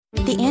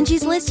The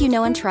Angie's List you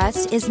know and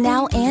trust is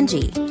now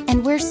Angie,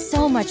 and we're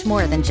so much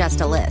more than just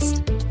a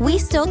list. We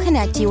still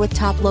connect you with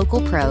top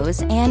local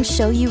pros and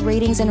show you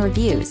ratings and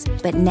reviews,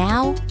 but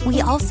now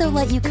we also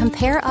let you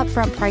compare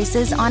upfront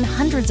prices on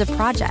hundreds of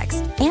projects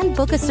and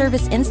book a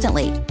service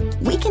instantly.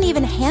 We can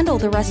even handle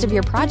the rest of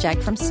your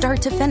project from start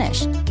to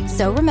finish.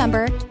 So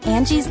remember,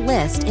 Angie's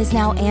List is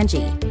now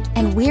Angie,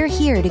 and we're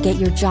here to get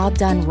your job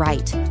done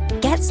right.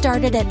 Get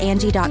started at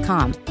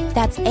Angie.com.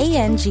 That's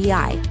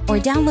ANGI, or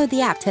download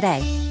the app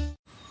today.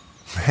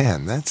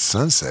 Man, that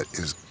sunset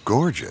is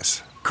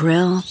gorgeous.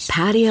 Grill,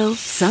 patio,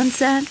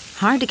 sunset.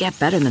 Hard to get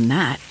better than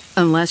that.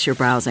 Unless you're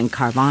browsing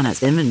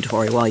Carvana's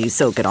inventory while you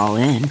soak it all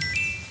in.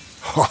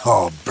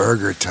 Oh,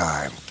 burger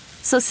time.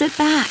 So sit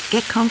back,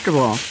 get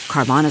comfortable.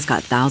 Carvana's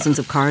got thousands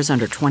of cars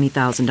under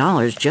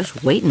 $20,000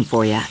 just waiting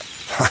for you.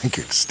 I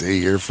could stay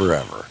here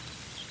forever.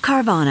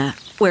 Carvana,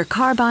 where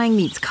car buying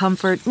meets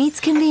comfort meets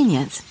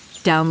convenience.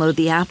 Download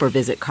the app or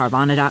visit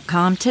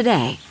Carvana.com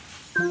today.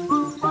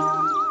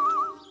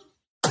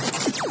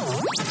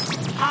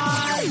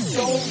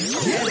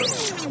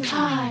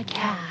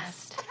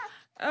 Podcast.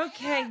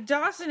 Okay,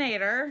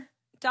 Dawsonator.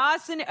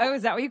 Dawson. Oh,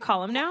 is that what you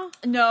call him now?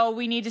 No,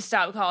 we need to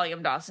stop calling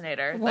him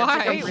Dawsonator. Why?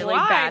 That's like a really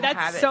bad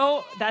habit.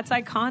 That's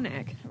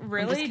iconic.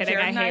 Really? I'm just kidding.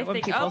 Jared I hate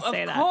when people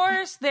say that. Of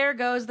course, there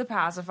goes the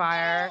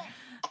pacifier.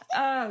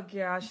 Oh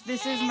gosh,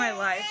 this is my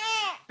life.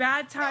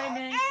 Bad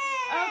timing.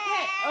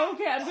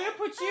 Okay, I'm gonna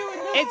put you in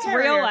the It's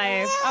real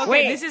life. Okay,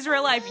 Wait. this is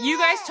real life. You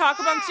guys talk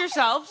amongst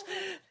yourselves.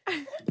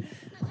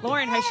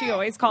 Lauren, has she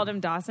always called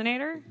him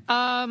Dawsonator?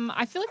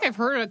 I feel like I've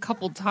heard it a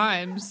couple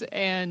times,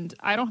 and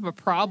I don't have a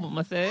problem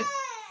with it.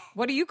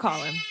 What do you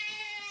call him?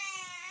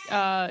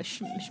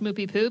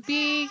 Schmoopy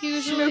Poopy,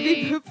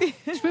 usually. Schmoopy Poopy.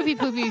 Schmoopy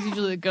Poopy is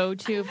usually the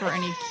go-to for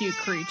any cute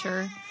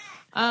creature.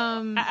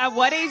 At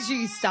what age do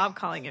you stop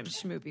calling him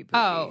Schmoopy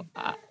Poopy?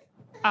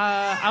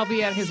 I'll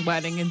be at his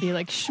wedding and be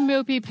like,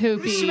 Schmoopy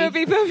Poopy.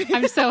 Schmoopy Poopy.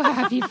 I'm so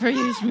happy for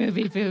you,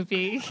 Schmoopy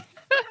Poopy.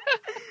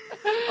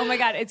 Oh my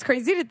God, it's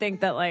crazy to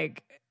think that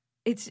like,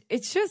 it's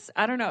just,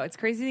 I don't know. It's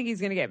crazy to think he's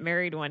going to get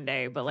married one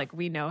day, but like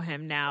we know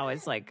him now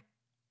as like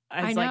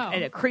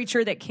a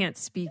creature that can't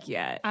speak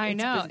yet. I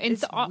know.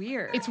 It's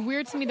weird. It's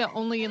weird to me that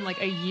only in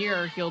like a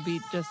year he'll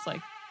be just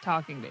like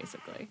talking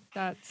basically.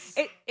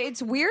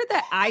 It's weird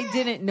that I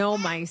didn't know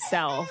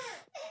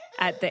myself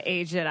at the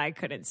age that I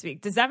couldn't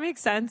speak. Does that make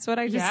sense what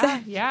I just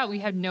said? Yeah, we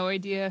had no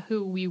idea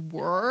who we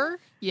were.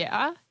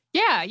 Yeah.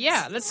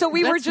 So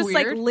we were just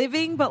weird. like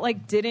living, but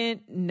like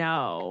didn't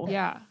know.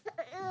 Yeah.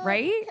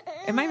 Right?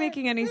 Am I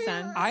making any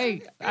sense?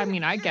 I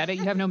mean, I get it.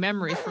 You have no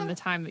memories from the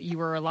time that you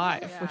were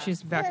alive, which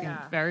is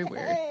very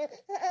weird.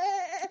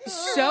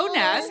 So,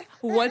 Naz,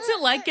 what's it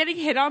like getting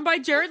hit on by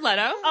Jared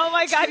Leto? Oh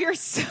my God, you're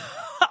so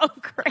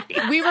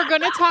great. We were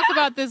going to talk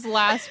about this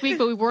last week,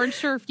 but we weren't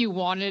sure if you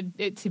wanted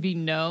it to be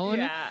known.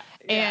 Yeah.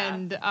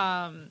 And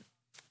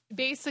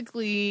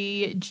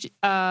basically,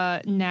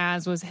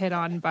 Naz was hit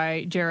on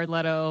by Jared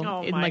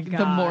Leto in like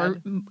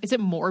God. Is it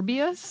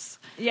Morbius?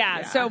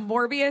 Yeah. So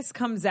Morbius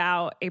comes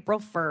out April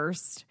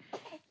 1st,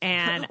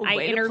 and I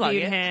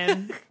interviewed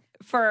him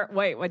for.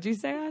 Wait, what'd you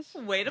say, Ash?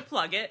 Way to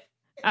plug it.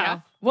 Yeah.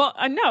 Well,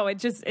 no,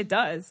 it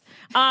does.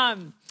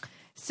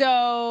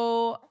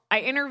 So I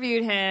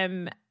interviewed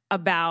him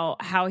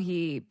about how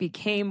he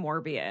became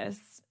Morbius,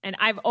 and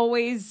I've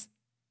always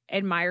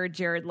admired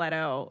Jared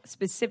Leto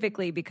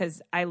specifically because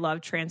I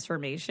love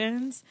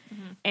transformations.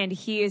 Mm-hmm. And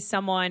he is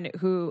someone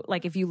who,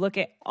 like, if you look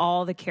at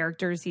all the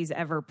characters he's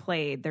ever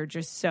played, they're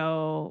just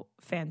so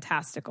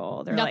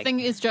fantastical. They're Nothing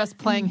is just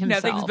playing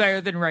himself. Nothing's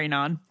better than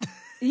Raynon.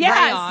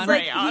 Yes,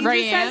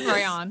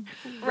 Rayon.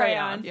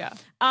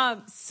 Yeah.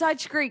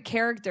 Such great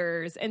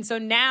characters. And so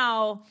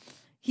now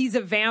he's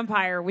a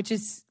vampire, which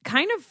is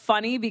kind of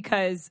funny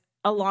because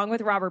along with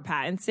Robert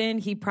Pattinson,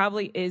 he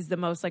probably is the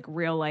most like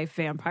real life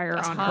vampire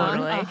on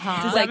Earth.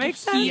 Does that make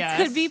sense?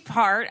 He could be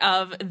part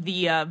of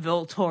the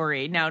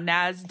Volturi. Now,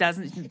 Naz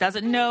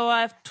doesn't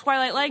know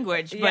Twilight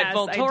language, but Yes,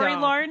 Volturi,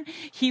 Lauren,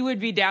 he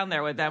would be down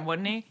there with them,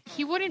 wouldn't he?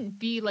 He wouldn't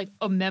be like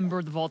a member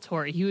of the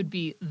Volturi. He would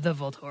be the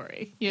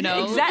Volturi, you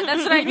know? Exactly.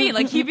 That's what I mean.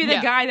 Like, he'd be the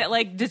guy that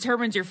like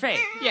determines your fate.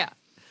 Yeah.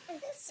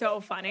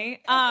 So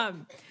funny.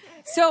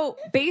 So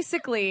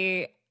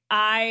basically,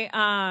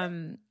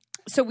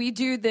 so we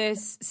do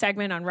this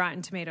segment on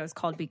Rotten Tomatoes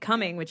called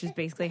Becoming, which is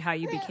basically how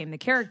you became the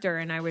character.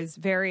 And I was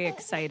very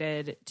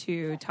excited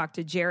to talk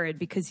to Jared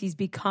because he's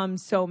become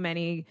so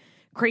many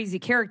crazy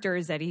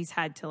characters that he's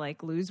had to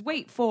like lose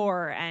weight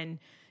for and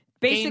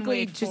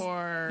basically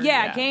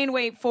gain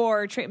weight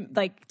for,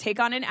 like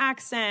take on an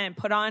accent,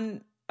 put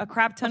on a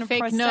crap ton of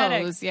fake prosthetics.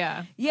 nose,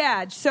 yeah.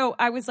 Yeah. So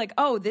I was like,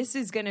 oh, this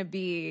is going to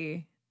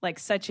be like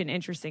such an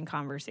interesting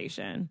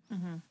conversation.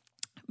 Mm-hmm.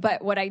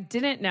 But what I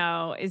didn't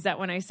know is that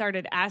when I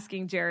started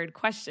asking Jared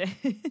questions,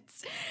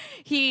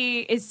 he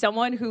is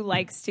someone who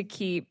likes to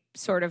keep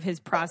sort of his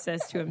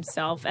process to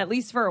himself, at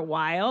least for a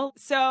while.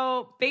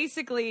 So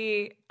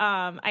basically,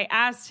 I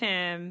asked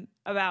him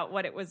about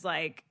what it was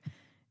like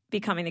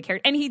becoming the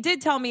character. And he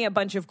did tell me a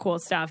bunch of cool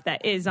stuff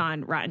that is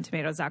on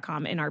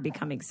RottenTomatoes.com in our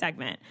Becoming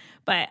segment.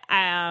 But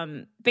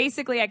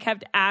basically, I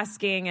kept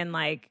asking and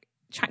like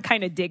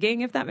kind of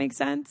digging, if that makes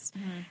sense.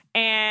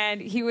 And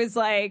he was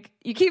like,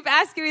 you keep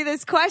asking me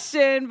this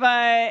question,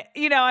 but,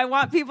 you know, I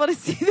want people to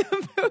see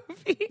the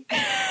movie.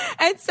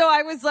 And so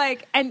I was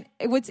like, and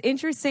what's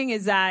interesting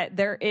is that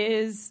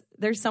there's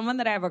someone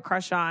that I have a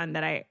crush on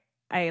that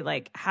I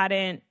like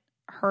hadn't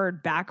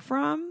heard back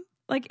from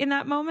like in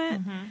that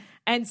moment.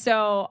 And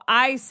so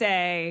I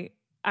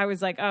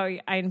was like, oh,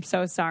 I'm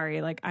so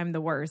sorry. Like, I'm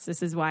the worst.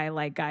 This is why I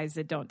like guys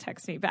that don't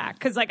text me back.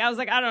 Because, like, I was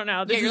like, I don't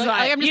know. This is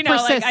why. I'm just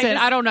persistent.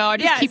 I don't know. I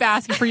just keep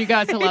asking for you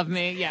guys to love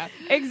me. Yeah.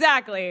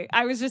 Exactly.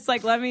 I was just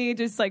like, let me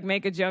just, like,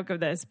 make a joke of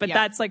this. But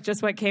that's, like,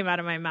 just what came out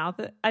of my mouth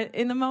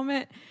in the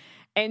moment.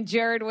 And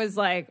Jared was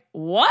like,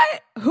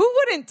 what? Who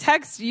wouldn't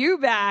text you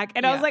back?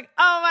 And I was like,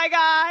 oh, my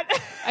God.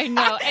 I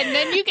know. And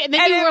then you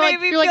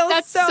were like,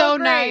 that's so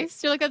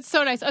nice. You're like, that's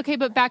so nice. Okay,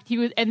 but back to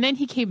you. And then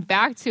he came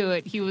back to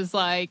it. He was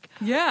like,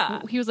 he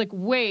was like,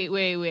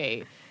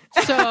 wait.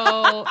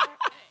 So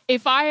he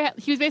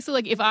was basically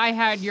like, if I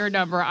had your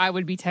number, I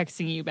would be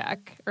texting you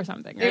back or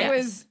something. Right?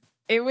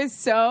 I was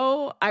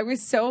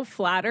so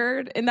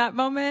flattered in that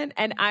moment.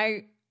 And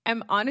I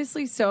am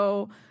honestly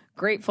so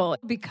grateful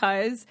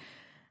because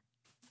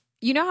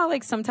you know how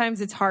like sometimes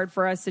it's hard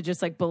for us to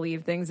just like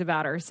believe things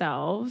about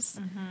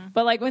ourselves,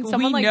 but like when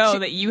someone we know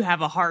that you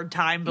have a hard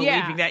time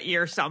believing that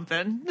you're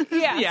something.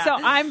 So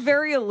I'm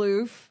very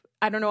aloof.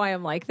 I don't know why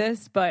I'm like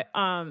this, but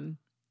I'm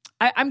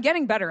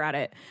getting better at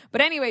it. But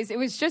anyways, it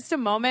was just a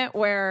moment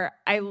where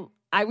I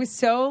was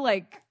so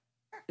like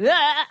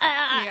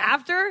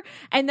after,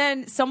 and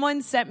then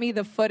someone sent me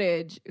the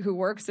footage who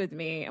works with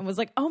me and was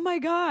like, oh my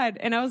God.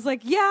 And I was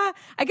like, yeah,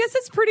 I guess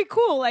it's pretty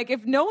cool. Like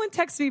if no one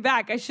texts me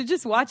back, I should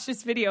just watch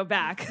this video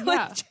back.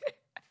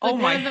 Oh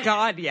my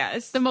God,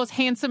 yes. The most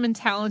handsome and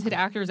talented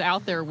actors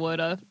out there would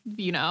have,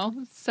 you know?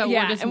 So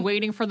we're just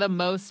waiting for the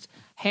most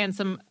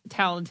handsome,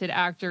 talented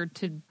actor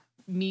to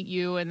meet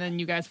you, and then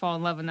you guys fall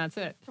in love, and that's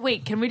it.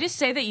 Wait, can we just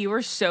say that you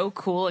were so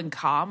cool and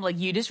calm? Like,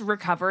 you just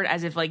recovered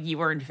as if, like, you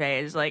were in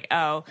phase. Like,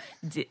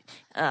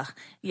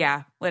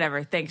 yeah,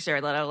 whatever. Thanks,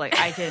 Jared Leto. Like,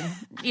 I can,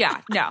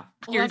 no.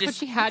 Well, that's what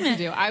she had to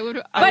do.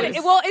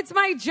 It's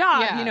my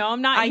job, you know?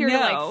 I'm not here to,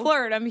 like,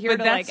 flirt. I'm here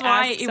to, like,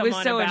 ask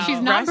someone about. She's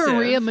not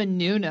Maria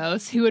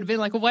Menounos, who would have been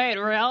like, wait,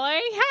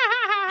 really?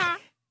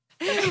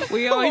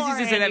 We always used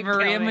to say that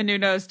Maria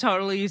Menounos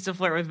totally used to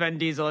flirt with Vin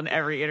Diesel in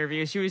every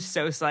interview. She was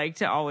so psyched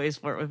to always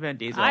flirt with Vin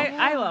Diesel.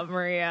 I love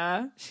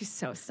Maria. She's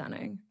so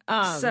stunning.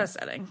 So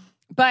stunning.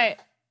 But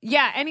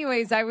yeah,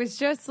 anyways, I was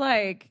just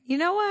like, you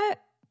know what?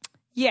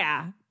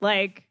 Yeah,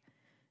 like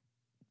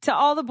to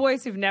all the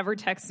boys who've never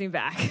texted me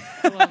back,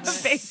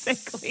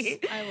 basically.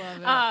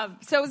 I love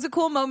it. So it was a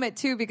cool moment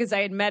too because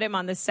I had met him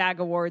on the SAG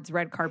Awards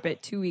red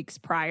carpet 2 weeks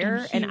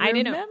prior, and I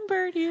didn't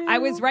remember you. I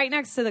was right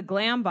next to the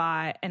glam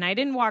bot, and I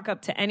didn't walk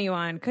up to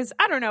anyone because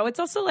I don't know. It's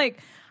also like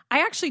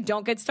I actually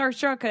don't get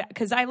starstruck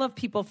because I love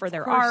people for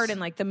their art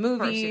and like the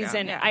movies,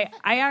 and I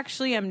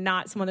actually am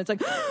not someone that's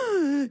like,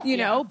 you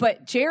know.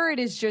 But Jared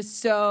is just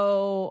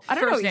so I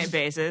don't know. First name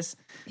basis.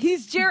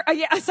 He's Jared.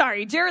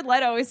 Jared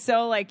Leto is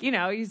so like, you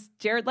know, he's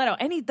Jared Leto,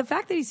 and the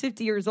fact that he's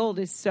 50 years old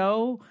is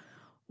so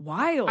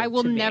wild. I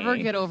will never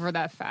get over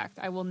that fact.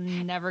 I will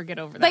never get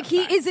over that. Like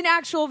he is an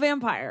actual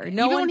vampire.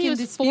 No one can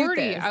dispute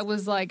 40, this. I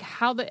was like,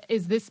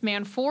 is this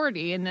man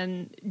 40? And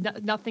then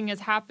nothing has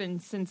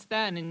happened since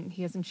then, and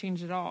he hasn't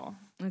changed at all.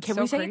 Can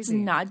we say it's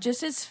not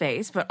just his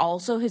face, but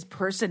also his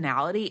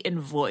personality and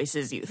voice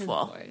is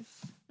youthful? His voice.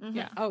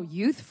 Yeah. Oh,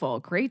 youthful.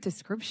 Great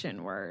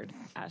description word.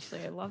 Ashley,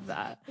 I love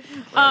that.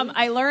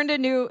 I learned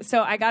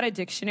so I got a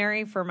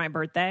dictionary for my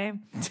birthday.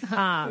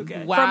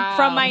 Okay.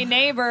 From my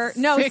neighbor.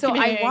 No,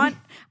 Sickening. so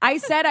I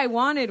said I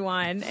wanted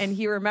one, and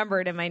he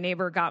remembered, and my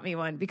neighbor got me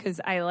one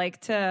because I like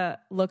to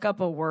look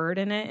up a word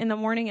in it in the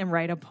morning and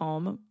write a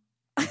poem.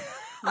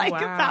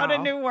 About a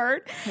new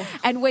word.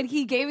 And when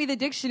he gave me the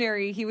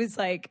dictionary, he was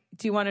like,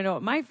 do you want to know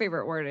what my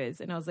favorite word is?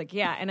 And I was like,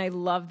 yeah. And I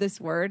love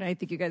this word. I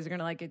think you guys are going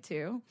to like it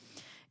too.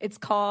 It's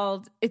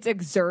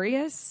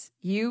uxorious,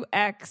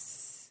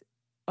 UXORIOUS,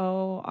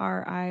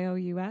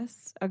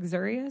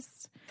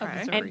 uxorious.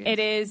 Okay. And it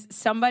is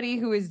somebody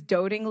who is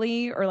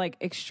dotingly or like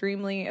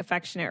extremely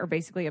affectionate or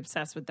basically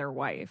obsessed with their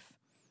wife.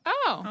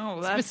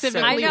 Oh, that's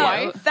specifically I know.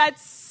 wife.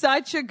 That's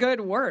such a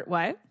good word.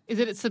 What? Is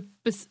it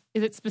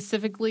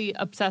specifically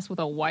obsessed with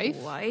a wife?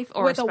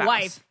 Or with a spouse?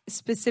 wife,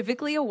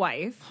 specifically a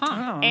wife.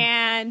 Huh. Oh.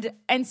 And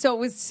so it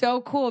was so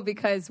cool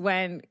because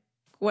when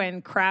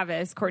Kourtney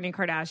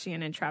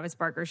Kardashian and Travis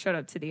Barker showed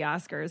up to the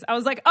Oscars, I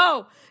was like,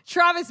 oh,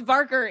 Travis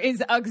Barker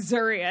is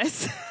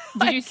uxorious.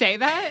 Did you say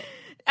that?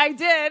 I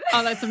did.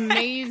 Oh, that's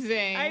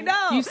amazing. I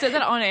know. You said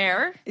that on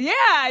air?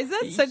 Yeah, is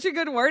that such a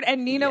good word?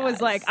 And Nina was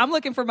like, I'm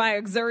looking for my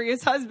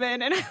uxorious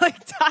husband. And I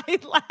like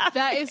died laughing.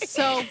 That is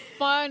so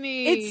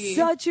funny. It's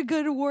such a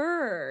good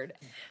word.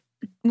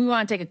 We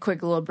want to take a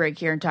quick little break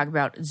here and talk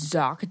about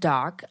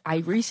ZocDoc. I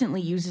recently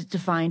used it to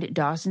find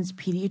Dawson's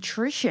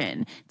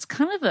pediatrician. It's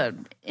kind of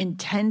an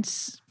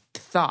intense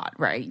thought,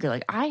 right? You're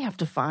like, I have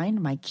to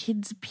find my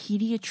kid's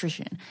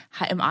pediatrician.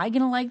 Am I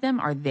going to like them?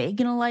 Are they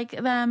going to like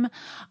them?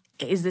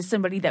 Is this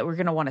somebody that we're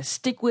going to want to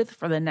stick with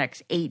for the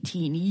next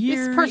 18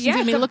 years? This person's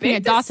going to be looking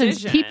at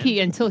Dawson's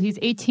pee-pee until he's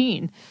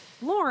 18.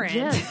 Lauren.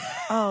 Yes.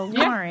 Oh,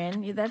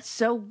 Lauren, that's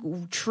so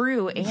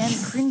true and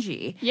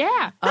cringy.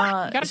 Yeah.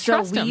 You gotta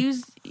trust them. We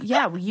used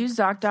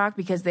ZocDoc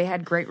because they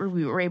had great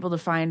we were able to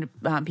find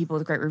people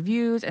with great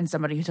reviews and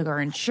somebody who took our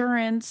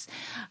insurance,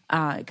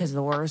 because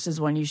the worst is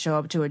when you show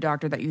up to a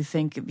doctor that you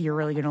think you're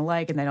really going to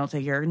like and they don't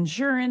take your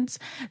insurance.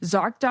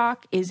 ZocDoc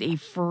is a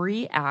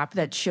free app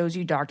that shows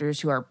you doctors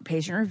who are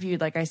patient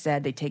reviewed. Like I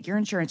said, they take your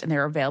insurance and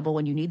they're available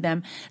when you need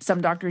them.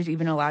 Some doctors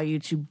even allow you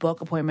to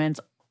book appointments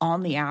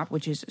on the app,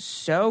 which is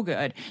so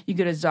good. You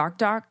go to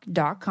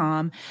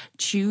ZocDoc.com,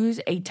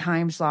 choose a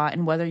time slot,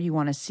 and whether you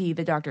want to see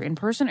the doctor in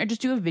person or just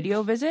do a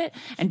video visit,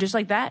 and just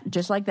like Sex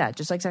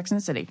and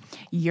the City,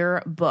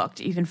 you're booked.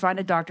 You can find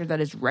a doctor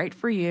that is right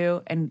for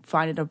you and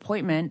find an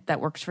appointment that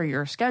works for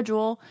your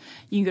schedule.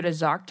 You can go to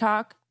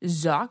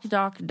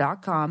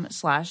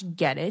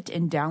ZocDoc.com/getit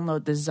and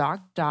download the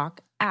ZocDoc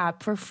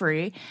app for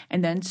free,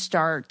 and then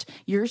start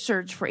your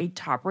search for a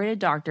top-rated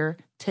doctor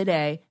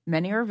today.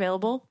 Many are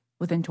available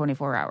within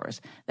 24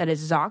 hours. That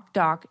is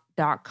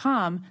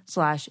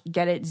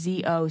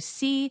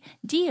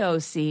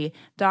ZocDoc.com/getit,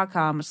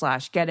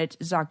 ZocDoc.com/getit,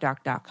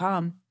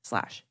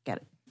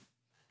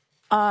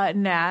 ZocDoc.com/getit.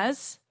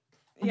 Naz,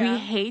 we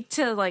hate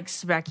to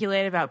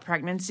speculate about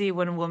pregnancy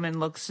when a woman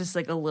looks just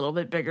a little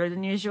bit bigger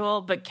than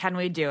usual, but can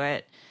we do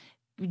it?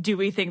 Do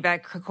we think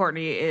that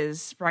Courtney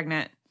is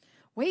pregnant?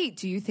 Wait,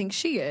 do you think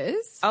she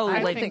is? Oh,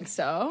 I think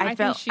so. I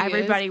felt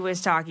everybody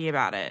was talking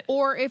about it.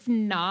 Or if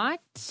not,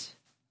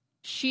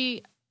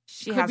 she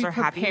could has be her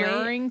happy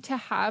preparing to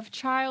have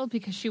child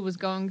because she was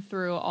going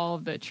through all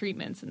of the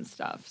treatments and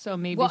stuff. So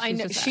maybe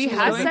she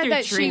has said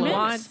that she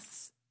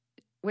wants.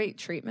 Wait,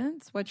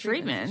 treatments? What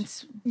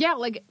treatments? Yeah,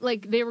 like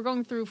they were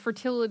going through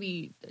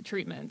fertility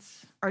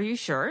treatments. Are you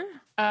sure?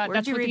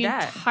 That's you what read the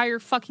that? entire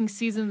fucking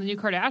season of the New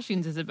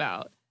Kardashians is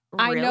about.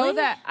 Really?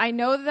 I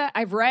know that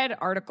I've read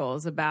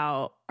articles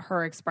about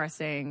her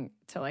expressing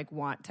to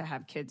want to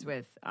have kids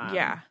with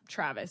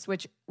Travis,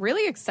 which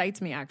really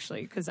excites me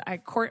actually, because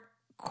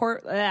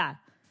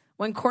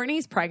when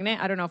Kourtney's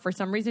pregnant, I don't know, for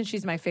some reason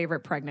she's my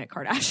favorite pregnant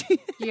Kardashian.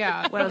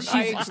 Yeah. Well,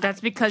 that's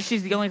because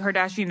she's the only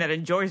Kardashian that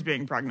enjoys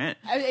being pregnant.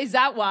 Is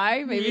that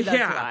why? Maybe that's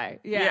why.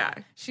 Yeah.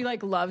 She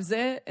loves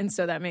it, and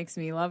so that makes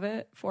me love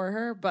it for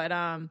her. But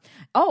I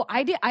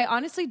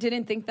honestly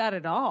didn't think that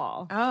at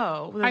all.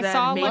 Oh, well, I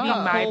saw maybe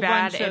my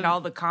bad bunch and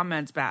all the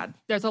comments bad.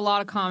 There's a lot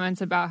of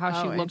comments about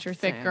how she looked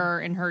interesting. thicker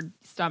and her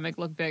stomach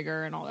looked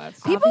bigger and all that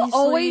stuff. People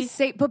always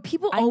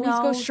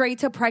go straight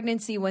to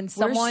pregnancy when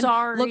someone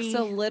looks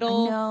a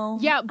little.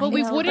 Yeah, but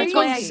we wouldn't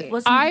go.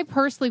 I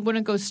personally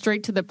wouldn't go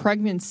straight to the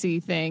pregnancy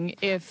thing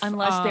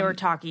unless they were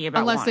talking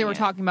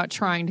about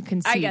trying to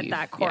conceive. I get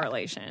that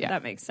correlation. Yeah.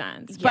 That makes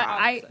sense.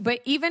 Yeah.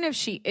 But even if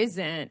she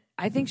isn't,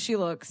 I think she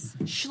looks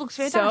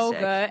fantastic. So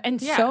good,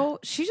 and so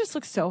she just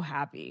looks so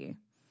happy.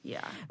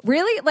 Yeah.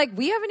 Really?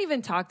 We haven't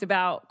even talked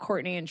about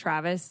Kourtney and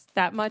Travis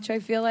that much, I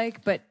feel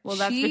like. But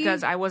that's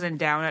because I wasn't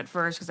down at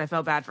first because I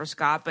felt bad for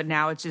Scott, but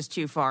now it's just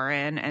too far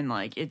in, and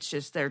it's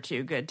just they're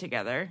too good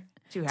together.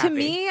 Too happy. To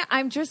me,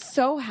 I'm just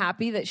so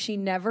happy that she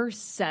never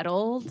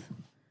settled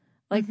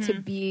to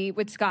be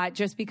with Scott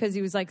just because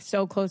he was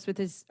so close with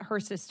her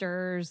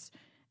sisters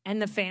and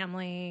the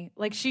family.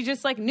 She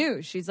just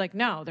knew. She's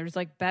no, there's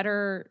a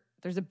better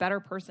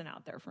person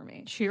out there for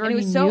me. She already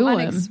knew him. It was so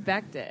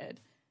unexpected.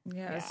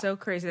 Yeah, it's so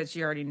crazy that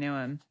she already knew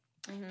him.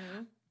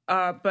 Mm-hmm.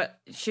 But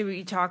should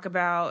we talk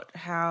about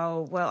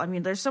how,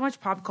 there's so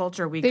much pop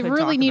culture we could talk about.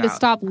 They really need to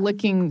stop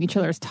licking each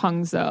other's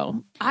tongues,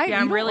 though.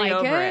 I'm really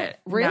over it.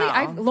 Really?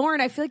 No.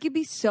 Lauren, I feel like you'd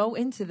be so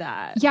into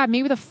that. Yeah,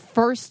 maybe the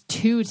first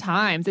 2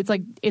 times. It's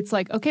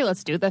like, okay,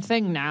 let's do the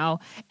thing now.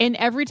 And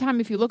every time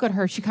if you look at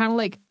her, she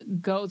kind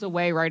of goes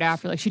away right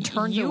after. She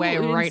turns away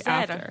right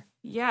after.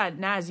 Yeah,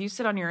 Naz, you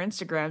said on your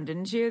Instagram,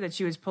 didn't you, that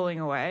she was pulling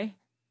away?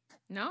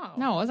 No, it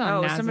wasn't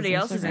on Naz's somebody Instagram.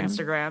 else's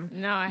Instagram.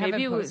 No, I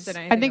haven't posted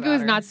anything. I think it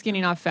was Not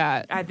Skinny Not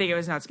Fat. I think it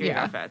was Not Skinny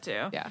Not Fat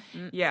too.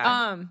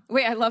 Yeah.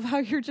 Wait, I love how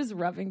you're just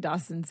rubbing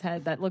Dawson's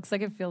head. That looks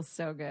like it feels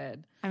so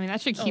good.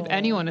 That should keep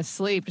anyone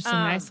asleep. Just a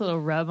nice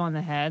little rub on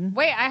the head.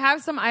 Wait, I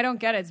have some I don't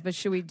get it, but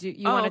should we do?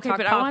 You want to talk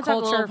pop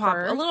culture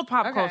first? A little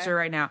pop culture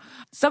right now.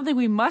 Something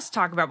we must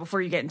talk about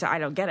before you get into I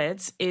don't get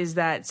it is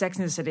that Sex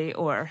and the City,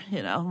 or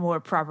more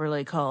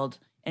properly called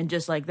And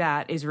Just Like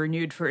That, is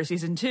renewed for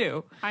season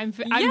 2. I'm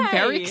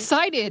very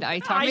excited. I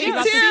talked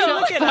about too. the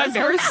show. I'm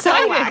very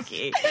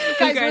excited.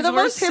 Guys, we're the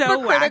most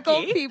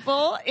hypocritical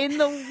people in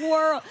the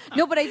world.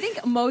 No, but I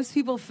think most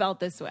people felt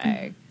this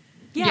way.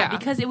 Yeah,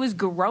 because it was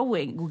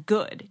growing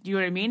good. Do you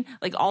know what I mean?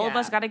 All of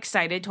us got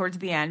excited towards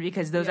the end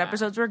because those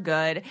episodes were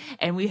good,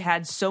 and we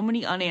had so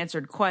many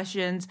unanswered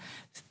questions.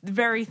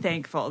 Very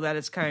thankful that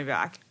it's coming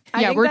back.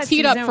 We're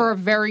teed up for a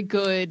very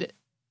good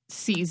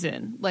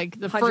season.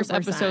 The first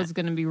episode is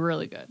going to be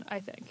really good, I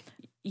think.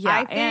 Yeah,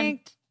 I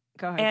think.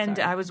 Go ahead. And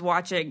I was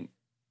watching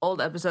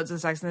old episodes of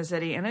Sex and the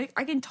City, and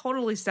I can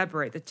totally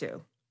separate the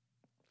two.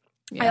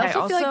 Yeah. I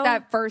also feel like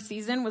that first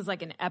season was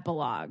like an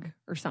epilogue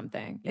or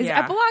something. Is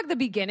epilogue the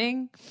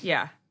beginning?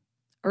 Yeah.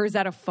 Or is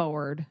that a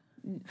forward?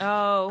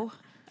 Oh.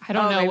 I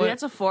don't know. Maybe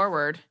that's a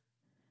forward.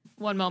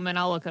 One moment,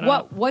 I'll look it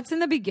up. What's in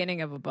the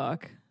beginning of a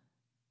book?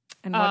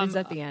 And what is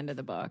at the end of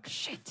the book?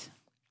 Shit.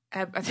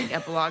 I think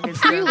epilogue is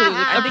prelude.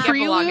 I think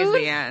epilogue is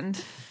the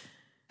end.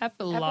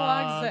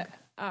 Epilogue.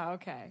 Oh,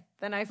 okay.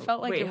 Then I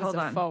felt like it was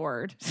a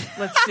forward.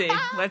 Let's see.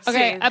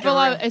 Okay,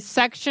 epilogue, a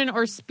section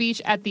or speech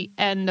at the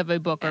end of a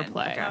book or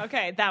play.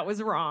 Okay, that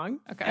was wrong.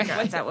 Okay,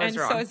 that was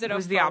wrong. So is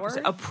it the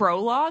opposite. A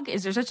prologue?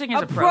 Is there such thing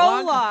as a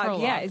prologue?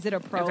 Prologue. Yeah, is it a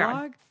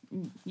prologue?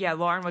 Okay. Yeah,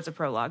 Lauren, what's a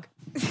prologue?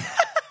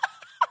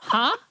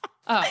 Huh?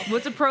 Oh,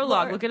 what's a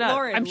prologue? Look it up.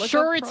 Lauren, I'm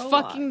sure it's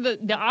fucking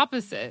the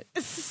opposite.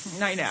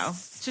 I know.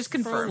 It's just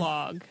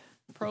confirmed.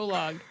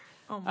 Prologue.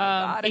 Oh my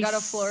God, I got a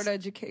Florida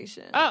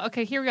education. Oh,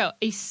 okay, here we go.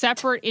 A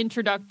separate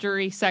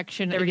introductory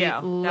section of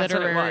a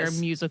literary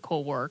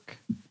musical work.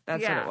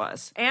 That's what it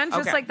was. And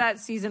just like that,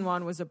 season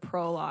 1 was a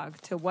prologue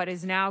to what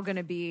is now going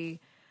to be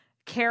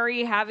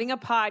Carrie having a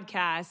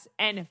podcast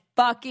and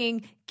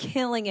fucking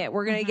killing it.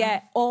 We're going to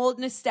get old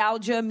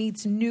nostalgia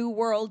meets new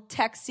world,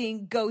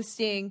 texting,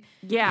 ghosting,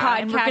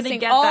 podcasting, and we're gonna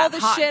get all that the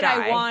hot shit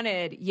guy. I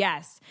wanted.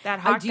 Yes. That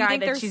hot do you guy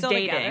think that they're she's still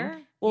dating.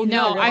 Together? Well,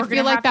 no, I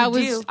feel like that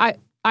was...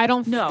 I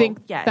don't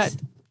think that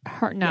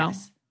her. No,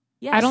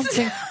 yes. I don't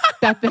think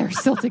that they're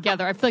still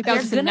together. I feel like that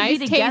was a nice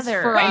taste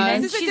for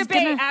us. This is a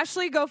debate.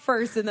 Ashley, go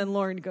first, and then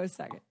Lauren goes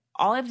second.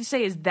 All I have to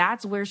say is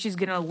that's where she's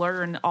going to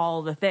learn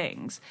all the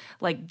things.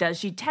 Like, does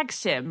she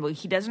text him?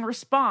 He doesn't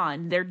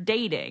respond. They're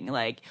dating.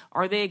 Like,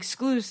 are they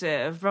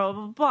exclusive? Blah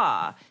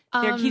blah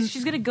blah.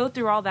 She's going to go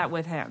through all that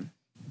with him.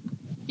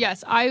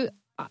 Yes,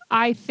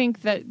 I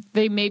think that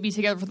they may be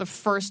together for the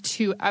first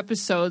 2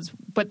 episodes,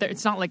 but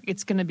it's not like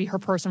it's going to be her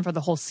person for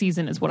the whole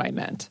season is what I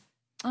meant.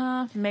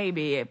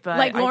 Maybe, but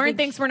like Lauren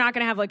thinks we're not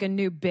going to have like a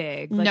new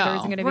big. Like, no, there's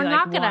going to be we're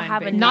not going to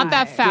have a not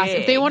that fast.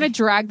 Big. If they want to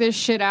drag this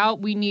shit out,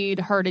 we need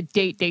her to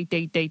date.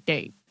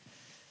 Date.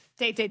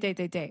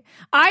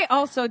 I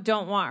also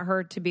don't want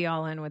her to be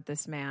all in with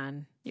this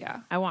man. Yeah,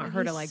 I want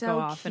her to like go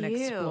off and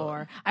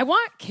explore. I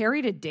want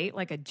Carrie to date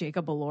like a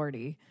Jacob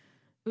Elordi.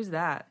 Who's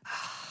that?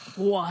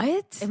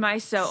 What? Am I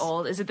so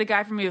old? Is it the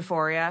guy from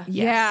Euphoria?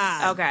 Yes.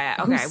 Yeah. Okay.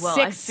 Who's well,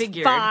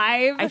 6'5".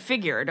 I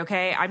figured.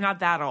 Okay, I'm not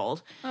that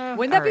old.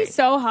 Wouldn't that be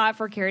so hot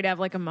for Carrie to have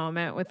like a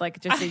moment with like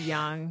just a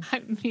young?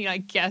 I mean, I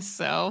guess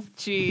so.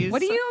 Jeez. What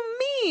do you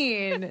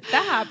mean?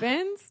 That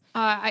happens.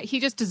 He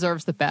just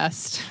deserves the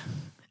best.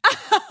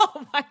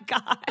 Oh my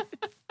God.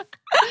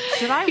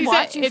 Should I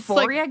watch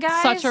Euphoria,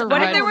 guys? Such a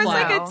what if there was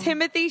flag. like a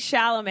Timothy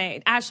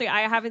Chalamet? Ashley,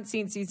 I haven't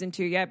seen season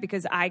 2 yet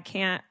because I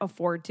can't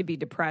afford to be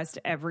depressed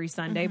every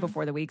Sunday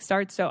before the week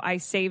starts. So I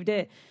saved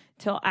it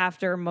till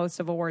after most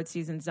of award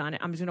season's done.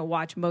 I'm just going to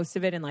watch most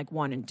of it in like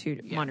 1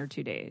 or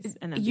 2 days.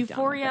 And then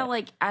Euphoria,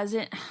 like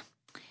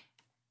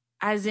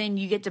as in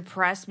you get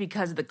depressed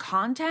because of the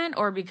content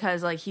or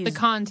because like he's the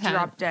content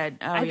dropped dead?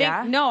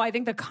 I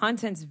think the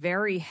content's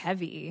very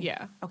heavy.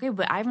 Yeah. Okay,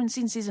 but I haven't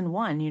seen season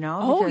 1, you know?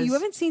 Oh, you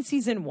haven't seen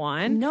season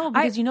 1? No,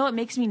 because it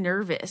makes me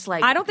nervous.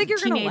 Like, I don't think you're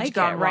going to like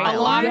it,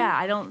 right? Yeah,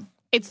 I don't.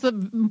 It's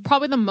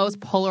probably the most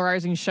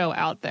polarizing show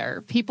out there.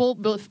 People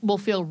will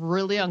feel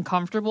really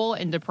uncomfortable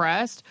and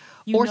depressed,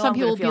 or some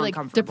people will be like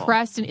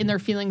depressed and in their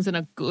feelings in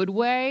a good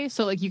way.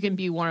 So like you can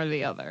be one or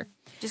the other.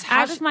 Just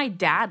how does my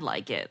dad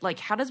like it? Like,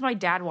 how does my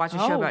dad watch a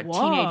show about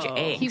teenage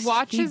angst? He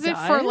watches it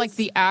for like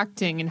the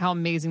acting and how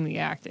amazing the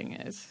acting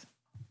is.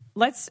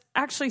 Let's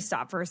actually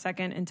stop for a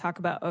second and talk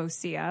about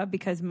Osea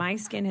because my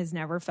skin has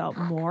never felt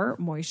more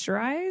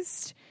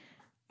moisturized.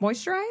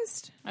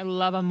 Moisturized? I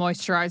love a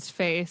moisturized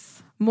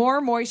face.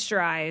 More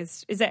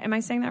moisturized. Am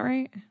I saying that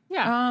right?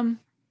 Yeah.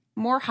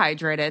 More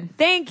hydrated.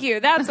 Thank you.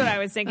 That's what I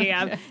was thinking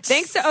of.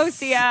 Thanks to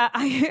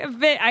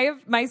Osea,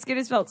 my skin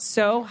has felt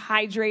so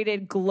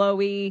hydrated,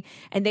 glowy,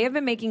 and they have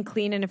been making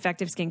clean and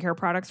effective skincare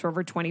products for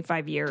over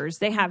 25 years.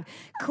 They have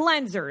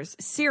cleansers,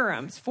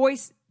 serums,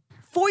 voice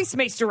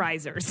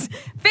moisturizers,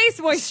 face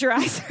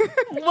moisturizers.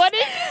 What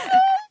is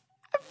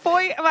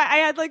it? I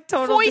had like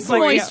total voice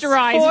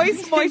moisturizers.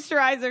 Voice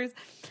moisturizers.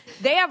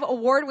 They have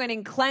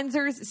award-winning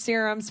cleansers,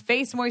 serums,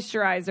 face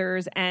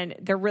moisturizers, and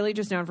they're really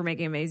just known for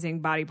making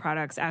amazing body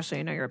products. Ashley,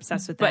 I know you're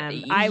obsessed with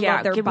them. I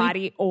love their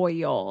body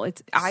oil.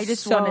 I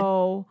just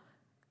so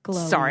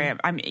glowing. Sorry,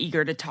 I'm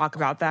eager to talk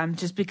about them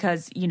just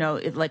because,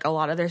 like a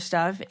lot of their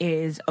stuff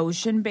is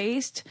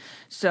ocean-based.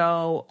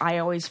 So I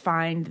always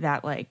find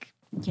that like,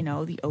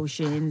 the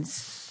ocean,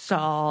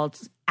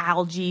 salt,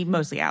 algae,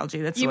 mostly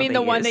algae. That's you mean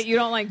the one that you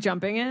don't like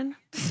jumping in?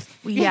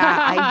 Yeah,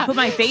 I put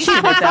my face in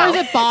it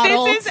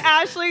though. This is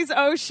Ashley's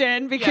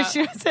ocean because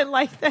she doesn't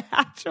like the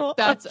actual.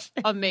 That's ocean.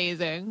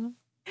 Amazing.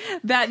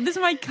 This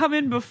might come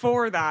in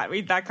before that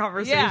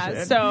conversation.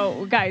 Yeah.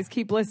 So guys,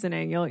 keep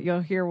listening.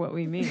 You'll hear what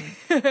we mean.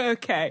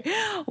 Okay.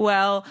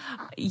 Well,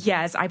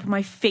 yes, I put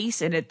my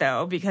face in it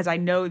though because I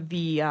know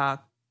the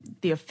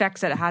the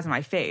effects that it has on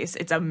my face.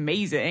 It's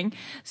amazing.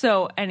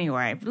 So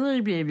anyway,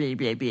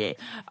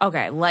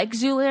 okay, like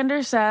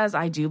Zoolander says,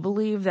 I do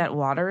believe that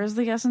water is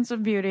the essence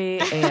of beauty,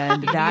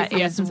 and that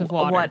the essence of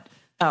water. What.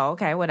 Oh,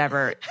 okay,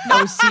 whatever.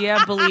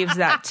 Osea believes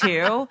that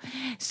too.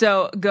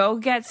 So go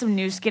get some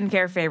new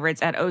skincare favorites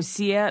at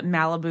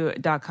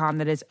OseaMalibu.com.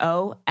 That is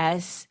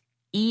OSEA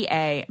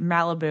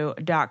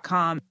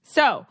Malibu.com.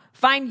 So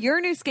find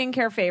your new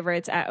skincare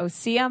favorites at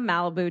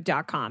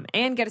OseaMalibu.com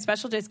and get a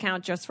special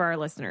discount just for our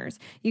listeners.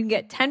 You can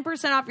get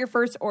 10% off your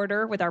first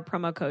order with our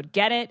promo code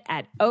GETIT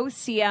at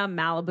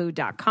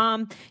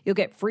OseaMalibu.com. You'll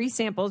get free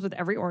samples with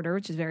every order,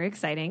 which is very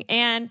exciting.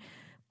 And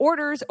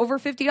orders over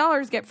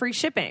 $50 get free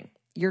shipping.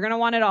 You're going to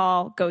want it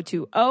all. Go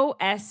to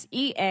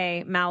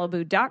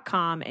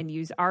OSEAMalibu.com and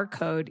use our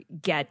code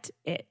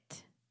GETIT.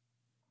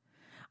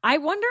 I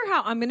wonder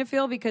how I'm going to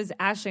feel because,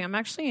 Ashley, I'm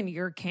actually in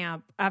your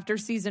camp after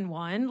season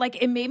 1.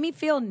 Like, it made me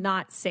feel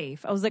not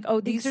safe. I was like,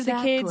 oh, these are the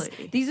kids.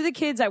 These are the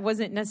kids I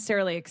wasn't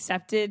necessarily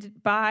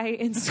accepted by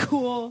in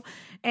school.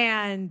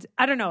 And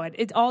I don't know.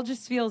 It all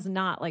just feels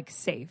not, like,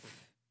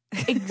 safe.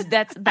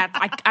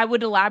 I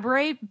would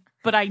elaborate,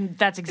 but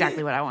that's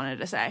exactly what I wanted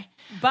to say.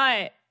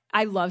 But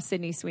I love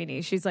Sydney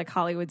Sweeney. She's like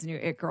Hollywood's new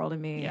it girl to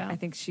me. Yeah. I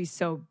think she's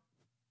so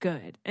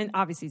good. And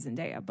obviously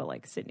Zendaya, but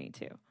like Sydney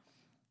too.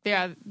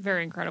 Yeah,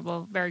 very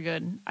incredible. Very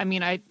good. I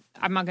mean,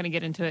 I'm not going to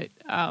get into it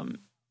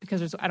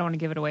because I don't want to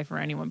give it away for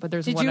anyone, but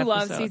there's one episode. Did you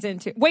love season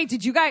 2? Wait,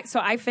 did you guys... So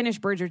I finished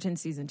Bridgerton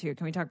season 2.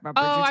 Can we talk about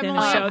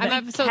Bridgerton? I'm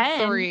episode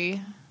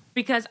 3.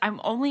 Because I'm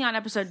only on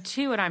episode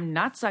 2 and I'm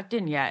not sucked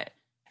in yet.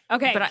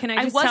 Okay, but can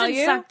I just tell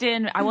you?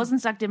 I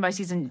wasn't sucked in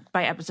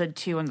by episode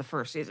 2 in the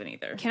first season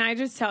either. Can I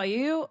just tell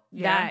you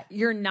that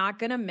you're not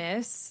going to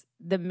miss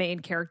the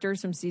main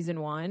characters from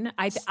season 1?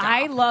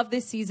 I love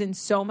this season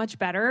so much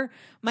better.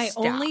 My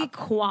only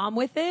qualm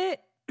with it,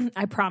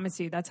 I promise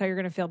you, that's how you're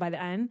going to feel by the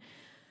end.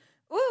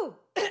 Ooh,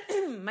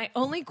 my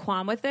only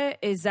qualm with it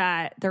is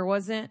that there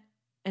wasn't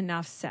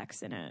enough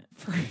sex in it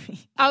for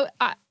me.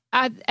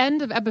 At the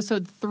end of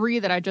episode 3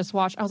 that I just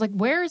watched, I was like,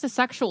 where is the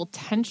sexual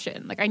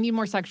tension? Like, I need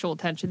more sexual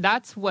tension.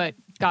 That's what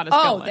got us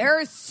going. Oh,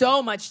 there is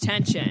so much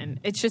tension.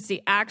 It's just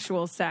the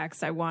actual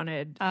sex I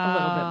wanted a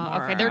little bit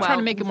more. Okay, they're trying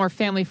to make it more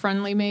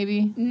family-friendly,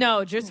 maybe?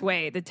 No, just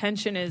wait. The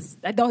tension is...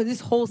 This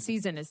whole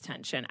season is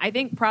tension. I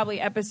think probably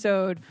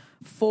episode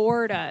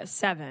 4 to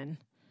 7.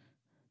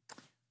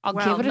 I'll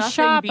give it a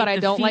shot, but I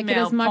don't like it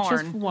as much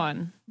as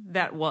 1.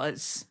 That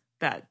was...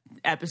 that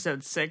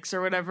episode 6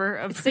 or whatever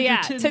of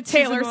to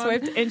Taylor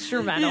Swift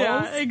instrumentals.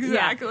 Yeah,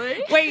 exactly.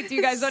 Yeah. Wait, do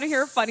you guys want to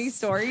hear a funny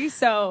story?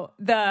 So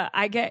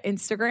I get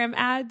Instagram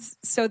ads.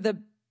 So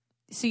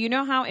you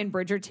know how in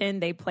Bridgerton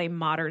they play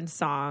modern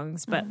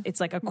songs, but it's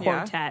like a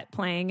quartet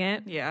playing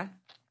it. Yeah.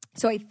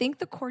 So I think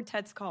the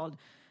quartet's called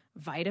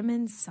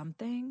Vitamin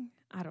something.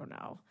 I don't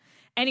know.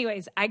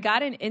 Anyways, I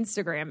got an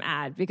Instagram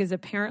ad because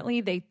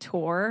apparently they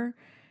tour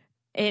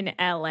in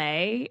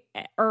LA,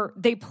 or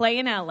they play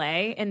in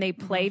LA, and they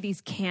play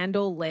these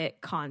candle lit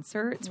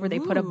concerts where they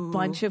put a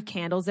bunch of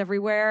candles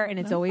everywhere, and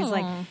it's always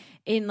like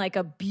in like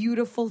a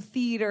beautiful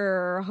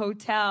theater or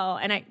hotel.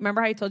 And I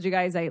remember I told you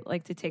guys I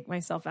like to take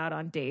myself out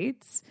on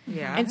dates.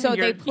 Yeah. And so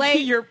they play.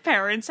 Your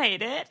parents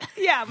hate it.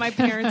 Yeah, my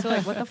parents are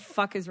like, what the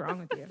fuck is wrong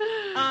with you?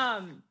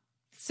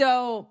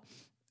 So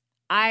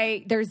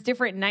there's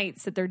different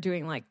nights that they're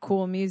doing like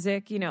cool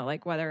music, you know,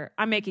 like whether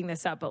I'm making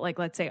this up, but like,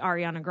 let's say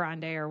Ariana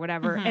Grande or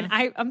whatever. And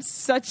I'm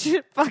such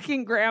a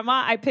fucking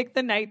grandma. I picked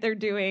the night they're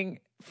doing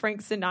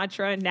Frank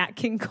Sinatra and Nat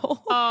King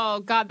Cole. Oh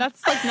God,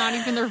 that's like not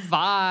even their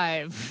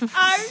vibe.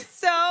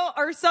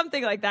 Or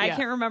something like that. Yeah. I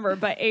can't remember,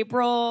 but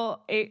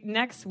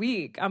next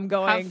week I'm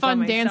going. Have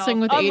fun dancing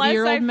with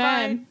 80-year-old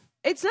men.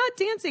 It's not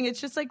dancing.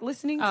 It's just like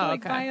listening to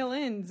like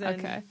violins.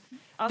 And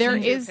there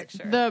is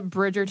the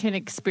Bridgerton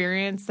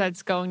experience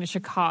that's going to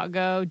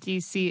Chicago,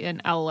 DC,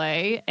 and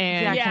LA.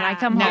 And can I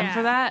come home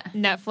for that?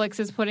 Netflix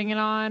is putting it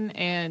on,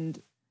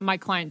 and my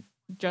client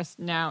just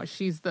now,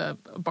 she's the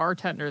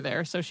bartender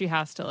there, so she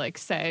has to like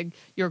say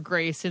Your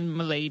Grace and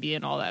Milady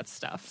and all that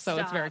stuff. So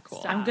it's very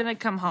cool. I'm gonna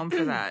come home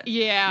for that.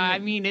 Yeah, I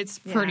mean it's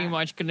pretty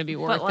much gonna be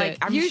worth it.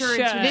 I'm sure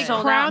they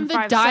crowned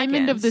the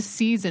diamond of the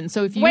season.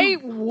 So if you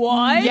wait,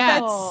 what?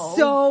 Yes. That's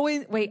so.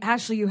 Wait,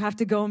 Ashley, you have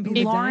to go and be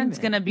the Lauren's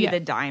diamond. gonna be the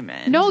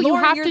diamond. No, you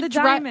Lauren,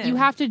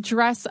 have to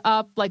dress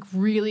up like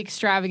really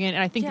extravagant,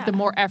 and I think the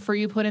more effort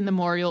you put in, the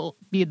more you'll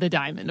be the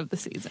diamond of the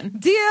season.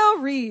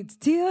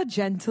 Dear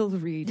gentle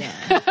reader.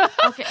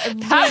 Okay,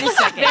 wait a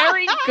second.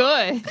 Very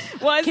good.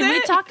 Can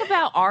we talk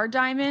about our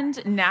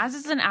diamond? Naz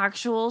is an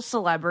actual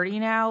celebrity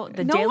now.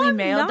 The Daily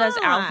Mail does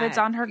outfits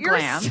on her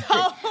glam.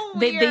 So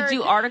they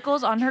do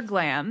articles on her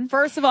glam.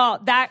 First of all,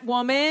 that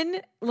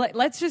woman,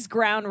 let's just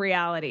ground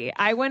reality.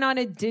 I went on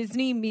a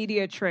Disney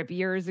media trip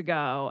years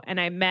ago, and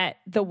I met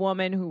the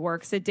woman who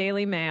works at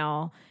Daily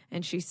Mail.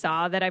 And she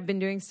saw that I've been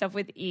doing stuff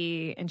with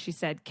E, and she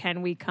said,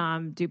 can we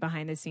come do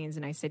behind the scenes?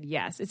 And I said,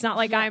 yes. It's not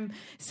like I'm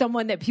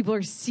someone that people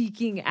are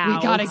seeking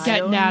out. We got to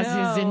get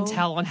Naz's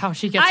intel on how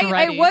she gets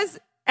ready.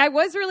 I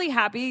was really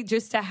happy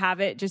just to have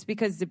it, just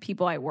because the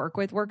people I work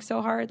with work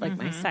so hard, like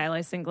my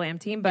stylist and glam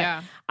team.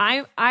 But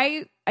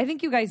I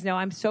think you guys know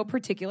I'm so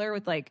particular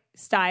with like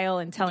style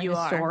and telling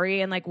a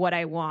story and like what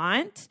I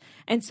want.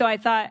 And so I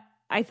thought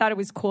it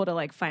was cool to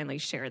like finally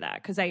share that,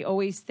 because I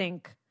always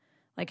think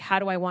like, how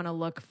do I want to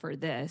look for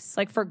this?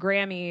 Like for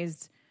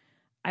Grammys,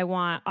 I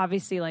want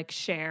obviously like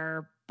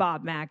Cher,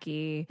 Bob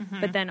Mackie,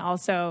 but then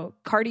also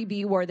Cardi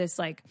B wore this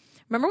like,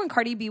 remember when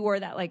Cardi B wore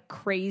that like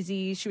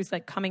crazy, she was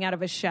like coming out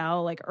of a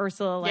shell, like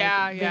Ursula,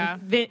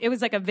 like it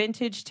was like a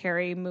vintage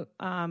Terry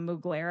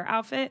Mugler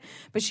outfit,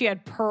 but she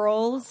had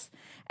pearls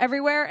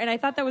everywhere. And I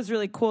thought that was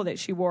really cool that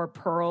she wore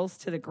pearls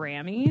to the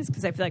Grammys,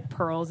 because I feel like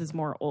pearls is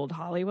more old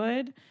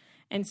Hollywood.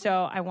 And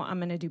so I'm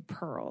going to do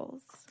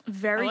pearls.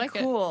 Very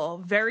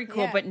cool. Very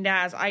cool. Yeah. But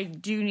Naz, I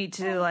do need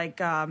to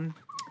like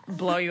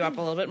blow you up a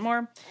little bit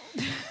more.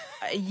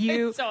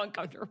 It's so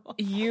uncomfortable.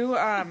 You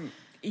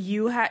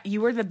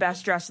were the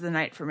best dress of the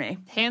night for me.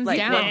 Hands like,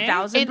 down.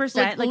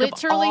 1,000%. Like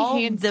literally of all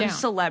hands the down.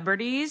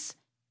 Celebrities,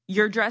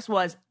 your dress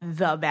was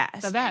the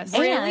best. The best.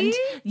 Really? And,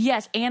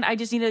 yes. And I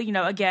just need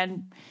to,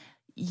 again,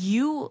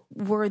 you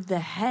were the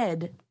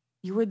head.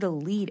 You were the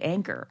lead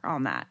anchor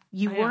on that.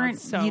 You weren't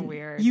so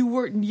weird. You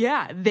were,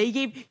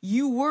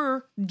 you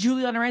were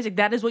Juliana Rancic.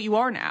 That is what you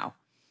are now.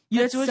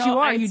 That's what you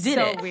are. You did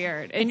so it. So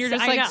weird. And you're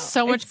just like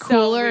so much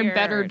cooler and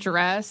better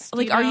dressed.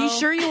 Like, are you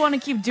sure you want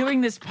to keep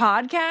doing this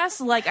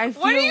podcast? Like, I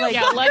feel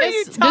like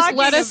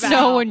let us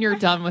know when you're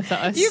done with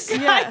us. You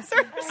guys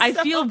are. I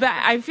feel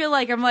bad. I feel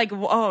like I'm like,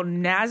 oh,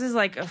 Naz is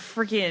like a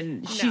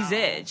freaking. She's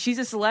it. She's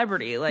a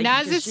celebrity. Like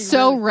Naz is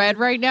so red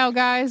right now,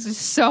 guys. It's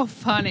so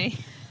funny.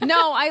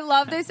 No, I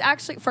love this.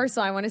 Actually, first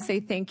of all, I want to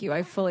say thank you.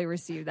 I fully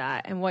received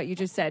that, and what you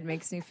just said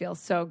makes me feel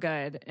so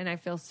good, and I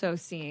feel so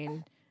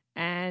seen.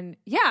 And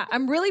yeah,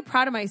 I'm really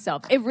proud of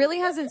myself. It really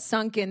hasn't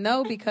sunk in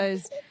though,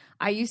 because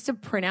I used to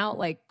print out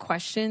like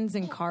questions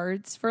and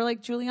cards for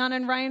like Juliana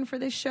and Ryan for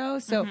this show.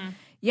 So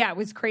yeah, it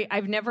was crazy.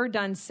 I've never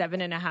done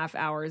 7.5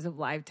 hours of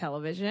live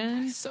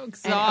television. It's so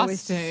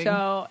exhausting.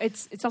 So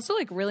it's also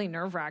like really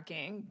nerve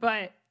wracking,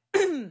 but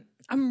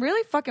I'm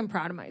really fucking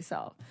proud of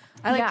myself.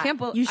 I can't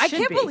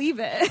believe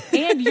it.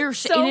 And you're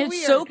so and it's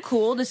weird. so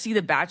cool to see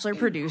the Bachelor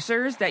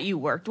producers that you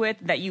worked with,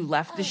 that you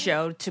left the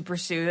show to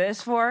pursue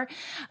this for.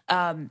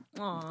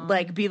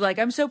 Like be like,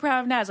 I'm so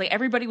proud of Naz. Like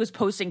everybody was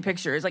posting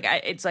pictures. Like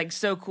it's like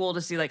so cool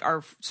to see like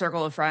our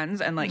circle of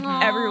friends, and like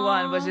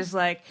everyone was just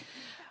like,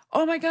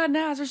 oh my God,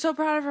 Naz, we're so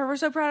proud of her. We're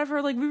so proud of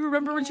her. Like we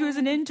remember when she was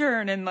an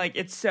intern, and like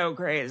it's so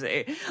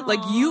crazy.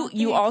 Like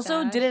you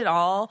also did it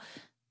all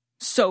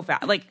so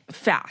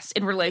fast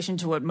in relation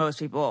to what most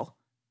people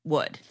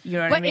would. You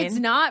know what I mean? But it's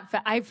not.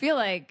 I feel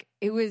like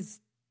it was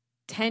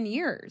 10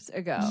 years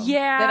ago.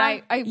 Yeah.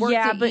 That I worked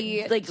at but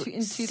E! Like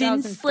in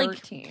 2013. Since,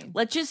 like,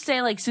 let's just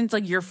say like since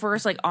like your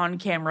first like on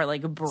camera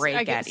like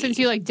break at since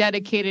E! you like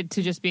dedicated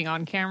to just being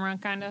on camera,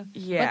 kind of.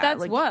 Yeah. But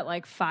that's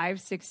like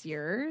 5-6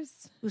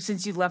 years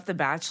since you left The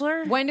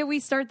Bachelor. When did we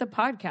start the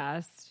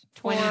podcast?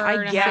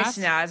 I guess,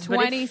 Naz,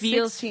 but it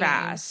feels 2016.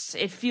 fast.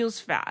 It feels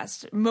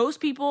fast. Most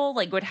people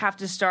like would have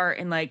to start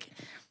in like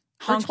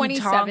Or honky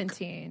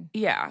 2017. tonk.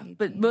 Yeah,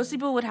 but most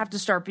people would have to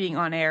start being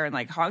on air in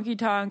like honky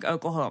tonk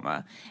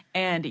Oklahoma,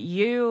 and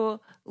you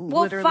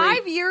literally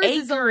 5 years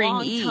is a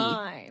long E!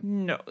 time.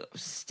 No,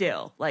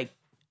 still like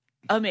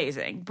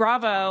amazing.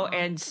 Bravo,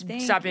 and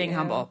stop being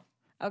humble.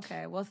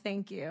 Okay, well,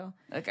 thank you.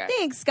 Okay,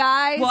 thanks,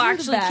 guys. well, You're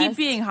actually, the keep best.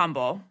 being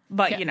humble,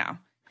 but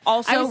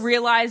also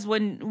realize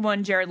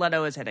when Jared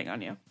Leto is hitting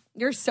on you.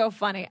 You're so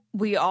funny.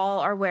 We all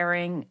are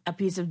wearing a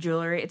piece of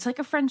jewelry. It's like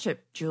a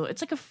friendship jewelry.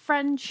 It's like a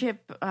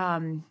friendship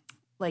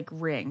like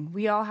ring.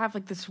 We all have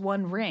like this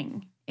one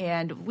ring,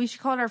 and we should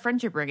call it our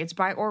friendship ring. It's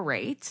by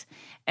Orate,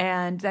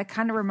 and that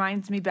kind of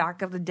reminds me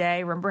back of the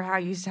day. Remember how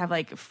you used to have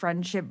like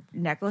friendship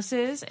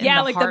necklaces? And Yeah,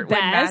 the like heart the would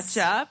best,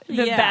 match up.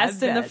 the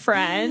best and the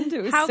friend.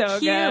 It was How so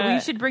cute! good. We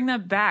should bring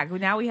that back.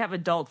 Now we have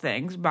adult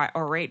things by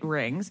Orate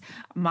rings.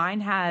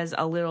 Mine has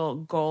a little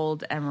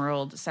gold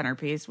emerald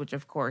centerpiece, which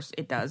of course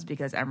it does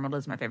because emerald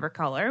is my favorite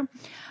color.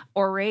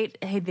 Orate,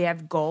 hey, they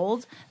have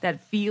gold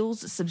that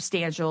feels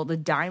substantial. The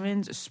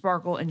diamonds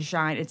sparkle and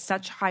shine. It's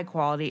such high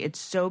quality. It's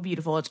so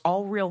beautiful. It's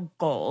all real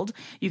gold.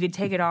 You could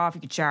take it off.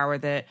 You could shower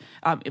with it.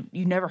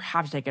 You never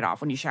have to take it off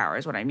when you shower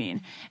is what I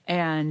mean.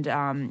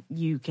 And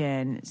you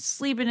can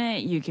sleep in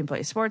it. You can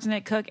play sports in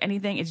it, cook,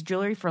 anything. It's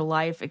jewelry for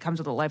life. It comes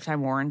with a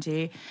lifetime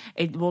warranty.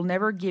 It will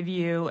never give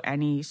you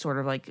any sort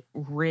of like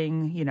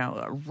ring,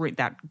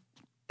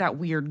 that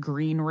weird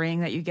green ring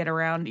that you get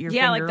around your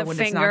finger. Yeah, like the when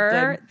finger. It's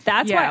not good.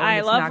 That's why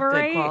I love her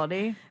Orate,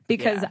 quality.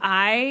 Because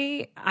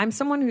I'm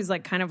someone who's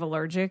like kind of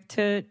allergic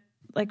to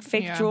like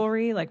fake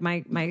jewelry. Like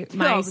my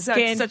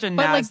skin. Such a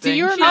But like, do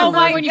you nasty. remember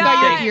when you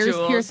got your ears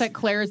Jewels. pierced at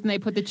Claire's and they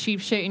put the cheap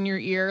shit in your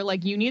ear?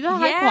 Like, you need the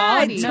high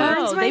quality. it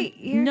turns my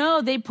ear.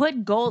 No, they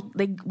put gold.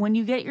 When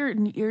you get your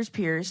ears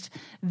pierced,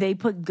 they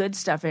put good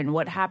stuff in.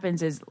 What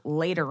happens is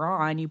later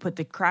on, you put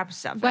the crap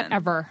stuff in.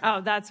 Whatever.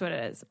 Oh, that's what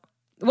it is.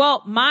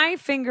 Well, my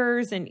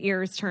fingers and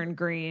ears turn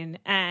green.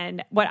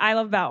 And what I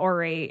love about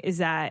Orate is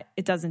that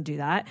it doesn't do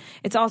that.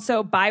 It's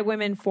also by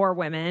women for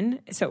women.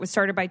 So it was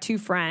started by two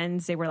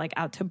friends. They were like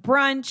out to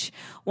brunch.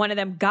 One of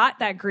them got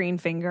that green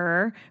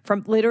finger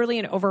from literally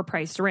an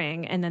overpriced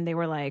ring. And then they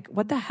were like,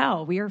 what the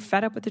hell? We are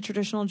fed up with the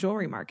traditional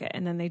jewelry market.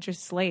 And then they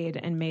just slayed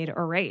and made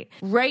Orate.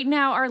 Right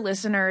now, our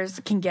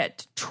listeners can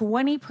get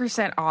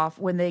 20% off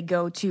when they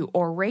go to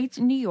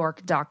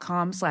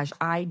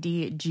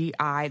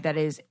oratenewyork.com/IDGI. That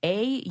is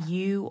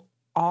AURATE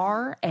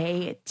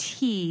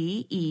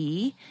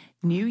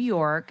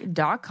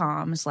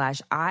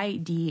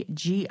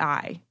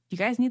newyork.com/IDGI. You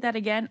guys need that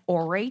again?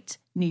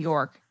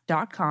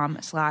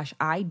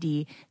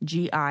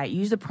 oratenewyork.com/IDGI.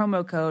 Use the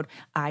promo code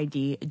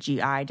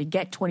IDGI to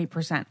get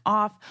 20%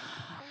 off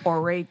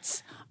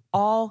Orate's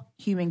All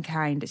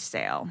Humankind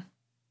sale.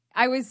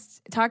 I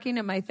was talking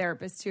to my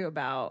therapist too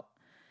about,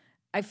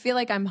 I feel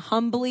like I'm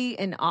humbly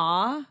in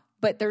awe,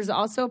 but there's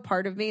also a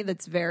part of me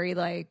that's very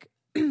like,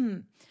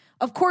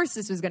 of course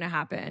this was going to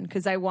happen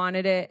because I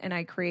wanted it and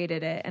I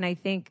created it. And I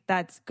think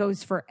that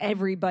goes for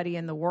everybody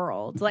in the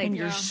world. Like, and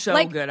you're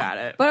so good at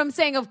it. But I'm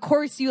saying, of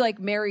course you like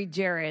married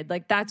Jared.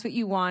 Like that's what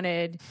you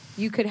wanted.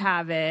 You could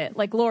have it.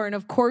 Like Lauren,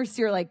 of course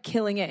you're like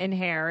killing it in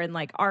hair and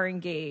like are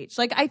engaged.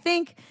 Like I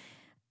think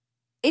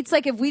it's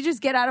like if we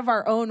just get out of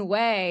our own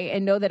way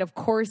and know that of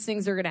course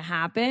things are going to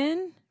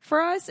happen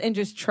for us and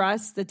just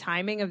trust the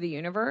timing of the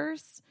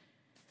universe,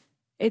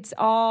 it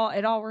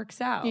all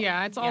works out.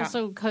 Yeah, it's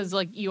also because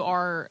like you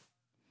are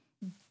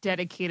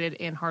dedicated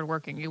and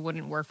hardworking. You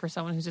wouldn't work for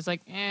someone who's just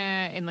like,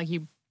 and like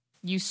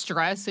you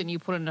stress and you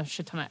put in a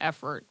shit ton of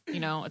effort. You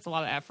know, it's a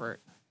lot of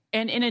effort.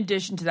 And in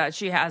addition to that,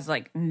 she has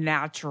like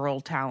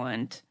natural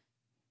talent.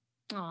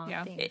 Aw,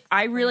 yeah.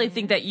 I really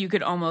think that you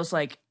could almost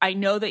like, I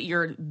know that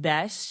you're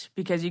best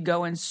because you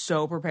go in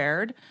so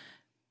prepared,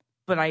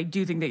 but I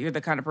do think that you're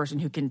the kind of person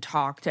who can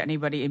talk to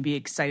anybody and be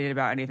excited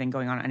about anything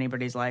going on in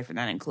anybody's life. And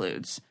that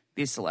includes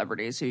these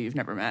celebrities who you've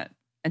never met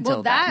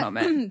until that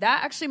moment.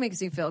 That actually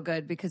makes me feel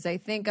good because I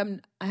think I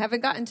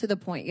haven't gotten to the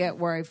point yet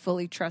where I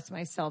fully trust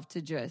myself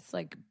to just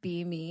like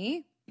be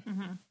me.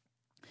 Mm-hmm.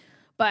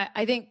 But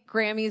I think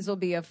Grammys will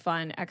be a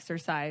fun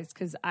exercise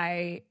because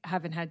I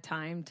haven't had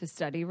time to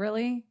study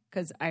really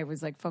because I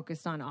was like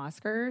focused on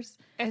Oscars.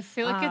 I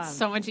feel like it's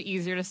so much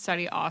easier to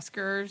study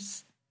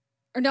Oscars.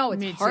 Or no,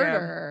 it's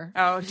harder.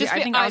 Oh, I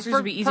think Oscars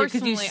would be easier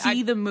because you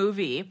see the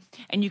movie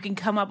and you can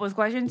come up with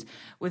questions.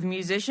 With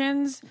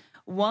musicians,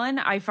 one,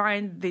 I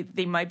find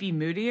they might be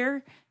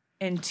moodier,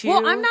 and two...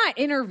 Well, I'm not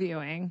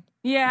interviewing.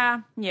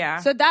 Yeah.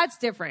 So that's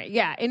different.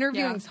 Yeah,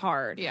 interviewing's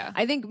hard. Yeah.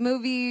 I think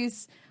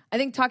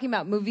talking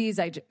about movies,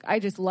 I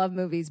just love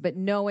movies, but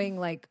knowing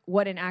like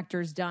what an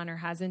actor's done or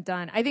hasn't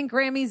done. I think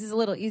Grammys is a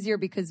little easier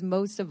because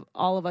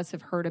all of us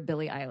have heard a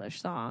Billie Eilish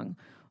song.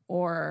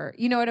 Or,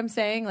 you know what I'm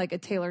saying? Like a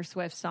Taylor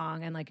Swift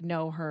song and like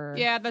know her.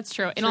 Yeah, that's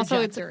true. And also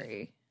it's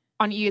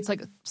on E, it's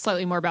like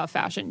slightly more about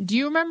fashion. Do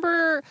you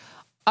remember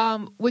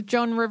with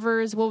Joan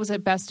Rivers, what was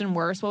it? Best and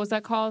Worst? What was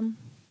that called?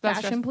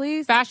 Fashion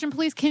Police? Fashion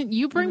Police. Can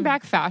you bring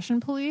back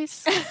Fashion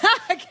Police?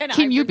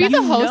 Can you be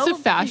the host of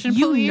Fashion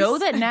Police? You know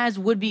that Naz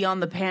would be on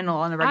the panel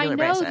on a regular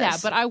basis. I know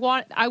that, but I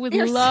would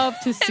love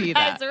to see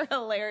that. You guys are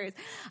hilarious.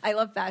 I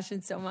love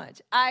fashion so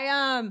much.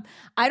 I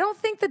don't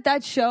think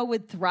that show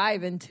would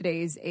thrive in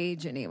today's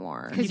age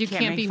anymore. Because you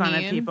can't make fun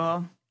of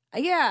people.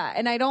 Yeah,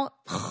 and I don't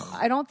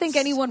think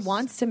anyone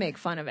wants to make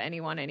fun of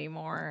anyone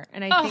anymore.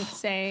 And I think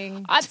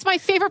saying that's my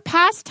favorite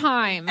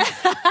pastime.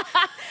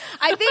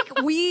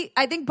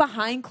 I think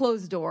behind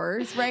closed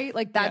doors, right?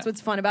 Like that's what's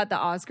fun about the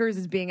Oscars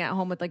is being at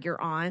home with like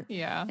your aunt,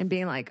 and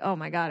being like, oh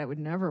my god, I would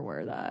never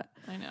wear that.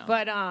 I know,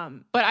 but I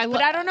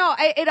don't know.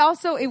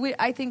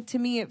 I think to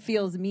me it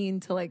feels mean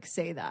to like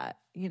say that.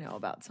 You know,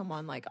 about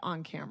someone like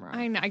on camera.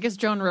 I know. I guess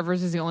Joan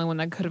Rivers is the only one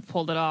that could have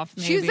pulled it off.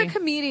 Maybe. She was a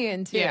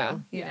comedian too.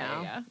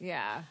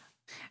 Yeah.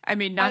 I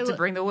mean, not to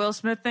bring the Will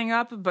Smith thing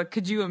up, but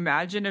could you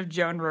imagine if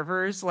Joan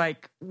Rivers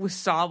like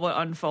saw what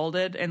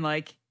unfolded and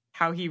like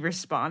how he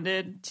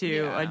responded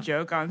to a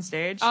joke on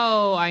stage?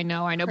 Oh, I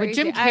know. Crazy. But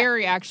Jim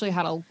Carrey actually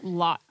had a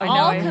lot. I know.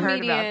 I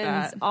heard about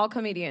that. All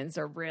comedians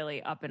are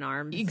really up in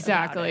arms.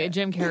 Exactly.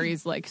 Jim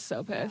Carrey's like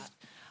so pissed.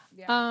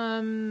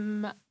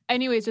 Yeah.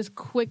 Anyways, just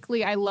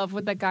quickly, I love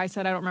what that guy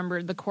said. I don't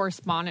remember the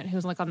correspondent who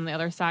was like on the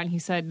other side. He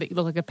said that you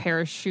look like a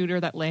parachuter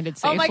that landed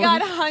safely. Oh my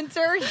God,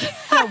 Hunter!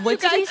 What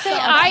did he say?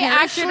 I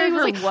actually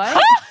was like, what?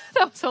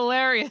 That was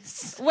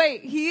hilarious.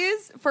 Wait,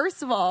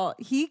 first of all,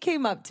 he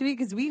came up to me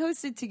because we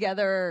hosted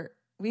together.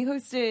 We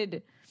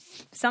hosted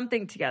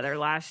something together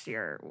last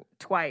year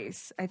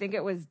twice. I think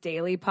it was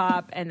Daily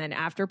Pop and then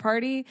After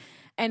Party.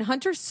 And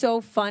Hunter's so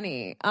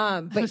funny.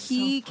 But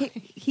he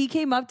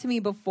came up to me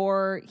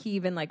before he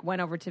even like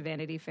went over to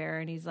Vanity Fair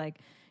and he's like,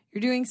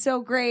 you're doing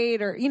so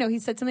great. Or, you know, he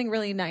said something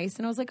really nice.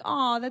 And I was like,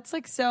 oh, that's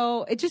like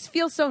so, it just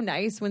feels so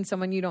nice when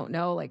someone you don't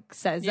know like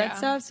says that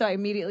stuff. So I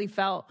immediately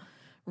felt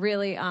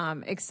really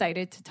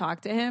excited to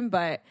talk to him,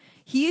 but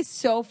he is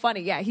so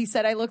funny. Yeah, he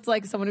said I looked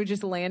like someone who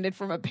just landed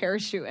from a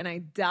parachute and I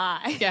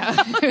died. Yeah.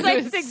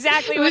 That's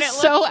exactly what it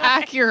looked so like.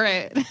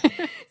 accurate.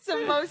 It's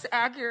the most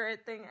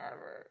accurate thing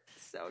ever.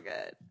 So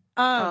good.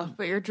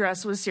 But your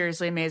dress was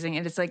seriously amazing,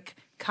 and it's like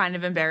kind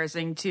of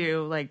embarrassing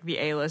to like the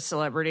A-list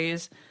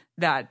celebrities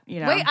that, you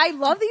know. Wait, I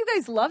love that you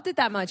guys loved it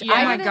that much. Yeah.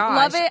 I Oh my didn't gosh.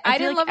 love it. I I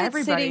feel didn't like love it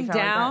everybody sitting felt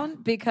like down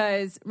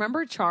because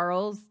remember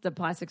Charles, the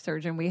plastic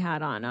surgeon we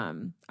had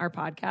on our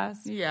podcast?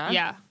 Yeah.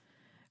 Yeah.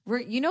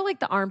 You know, like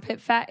the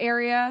armpit fat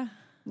area?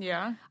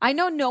 Yeah. I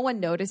know no one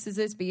notices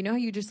this, but you know how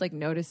you just like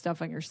notice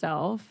stuff on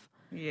yourself?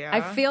 Yeah.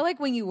 I feel like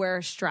when you wear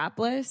a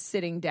strapless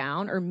sitting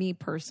down, or me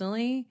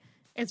personally,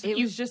 it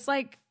was just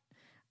like,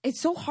 it's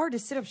so hard to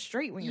sit up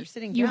straight when you're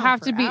sitting down. You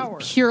have to be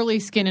hours. purely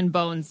skin and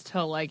bones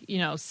to like, you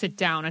know, sit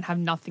down and have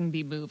nothing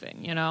be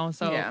moving, you know?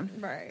 So Yeah.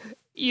 Right.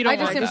 you don't I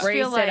just want embraced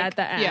feel it like- at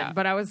the end, yeah.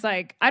 but I was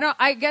like,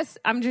 I guess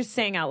I'm just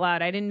saying out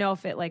loud. I didn't know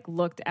if it like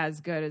looked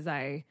as good as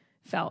I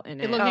felt in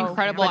it. It looked Oh,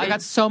 incredible. but I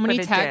got so many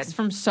but it texts did.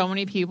 from so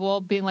many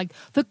people being like,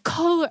 the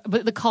color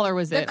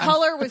was it. The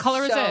color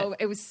was it.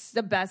 It was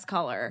the best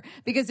color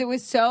because it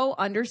was so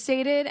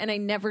understated, and I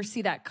never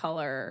see that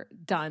color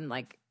done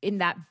like in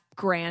that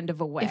grand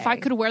of a way. If I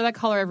could wear that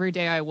color every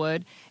day, I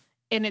would.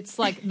 And it's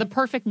like the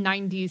perfect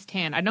 90s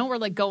tan. I know we're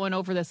like going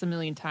over this a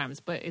million times,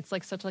 but it's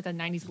like such like a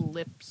 90s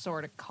lip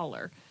sort of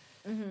color.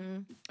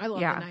 I love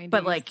the 90s.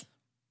 But like,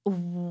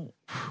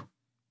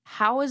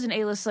 how is an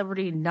A-list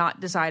celebrity not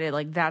decided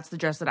like that's the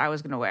dress that I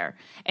was going to wear?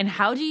 And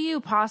how do you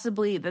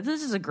possibly?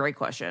 This is a great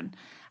question.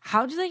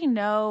 How do they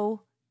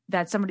know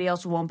that somebody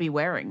else won't be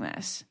wearing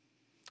this?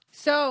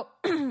 So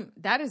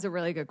that is a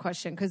really good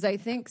question because I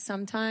think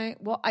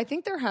I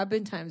think there have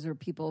been times where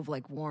people have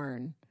like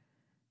worn.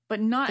 But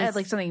not at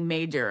like something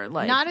major.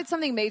 Like Not at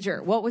something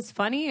major. What was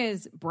funny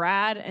is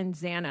Brad and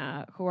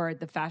Xana, who are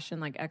the fashion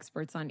like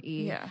experts on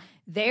E, Yeah.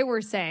 they were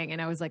saying, and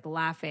I was like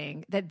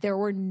laughing, that there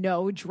were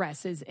no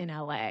dresses in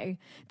LA.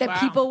 That Wow.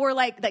 people were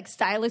like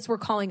stylists were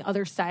calling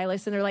other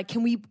stylists, and they're like,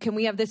 "Can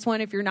we have this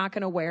one if you're not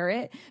going to wear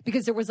it?"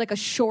 Because there was like a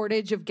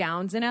shortage of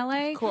gowns in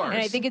LA. Of course. And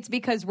I think it's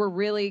because we're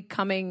really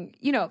coming.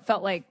 You know, it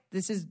felt like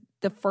this is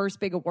the first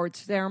big awards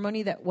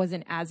ceremony that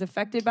wasn't as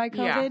affected by COVID.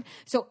 Yeah.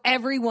 So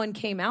everyone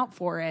came out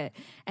for it.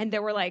 And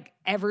there were like,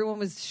 everyone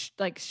was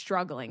like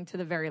struggling to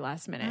the very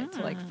last minute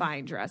to like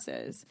find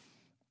dresses,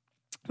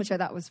 which I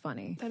thought was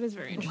funny. That is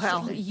very interesting.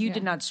 Well, you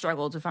did not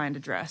struggle to find a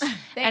dress.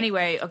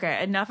 Anyway,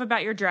 okay, enough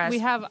about your dress. We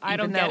have I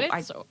don't even get though it,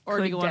 I so- or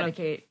do could you wanna-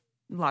 dedicate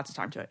lots of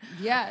time to it.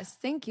 Yes.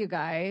 Thank you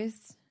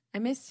guys. I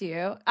missed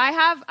you. I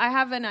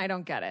have an I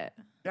don't get it.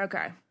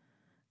 Okay.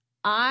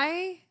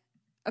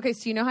 Okay,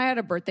 so you know how I had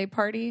a birthday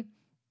party?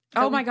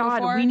 Oh my God,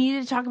 before? we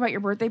needed to talk about your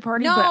birthday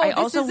party. No, but I this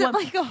also isn't want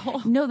like a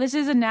whole... No, this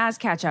is a Naz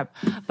catch up.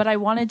 But I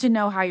wanted to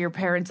know how your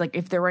parents, like,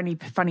 if there were any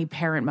funny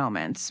parent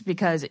moments,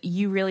 because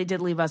you really did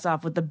leave us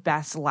off with the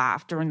best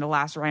laugh during the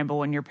last ramble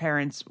when your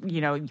parents,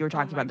 you know, you were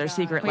talking about their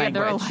secret Yeah, language.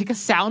 they were like a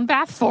sound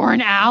bath for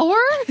an hour.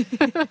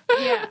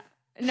 Yeah.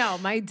 No,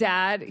 my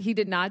dad, they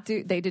did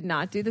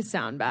not do the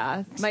sound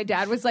bath. My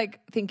dad was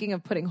like thinking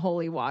of putting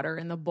holy water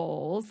in the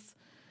bowls.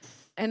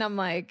 And I'm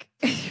like,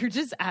 you're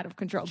just out of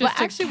control. Just but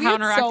to actually, we had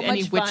counteract so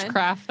any much fun.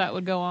 witchcraft that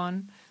would go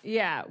on.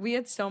 Yeah, we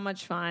had so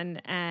much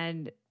fun.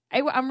 And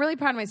I'm really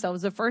proud of myself. It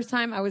was the first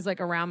time I was like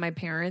around my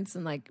parents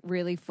and like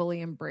really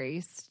fully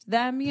embraced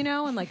them, you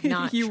know, and like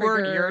not You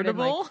weren't triggered and,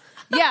 like- irritable?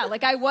 yeah,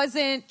 like I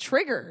wasn't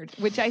triggered,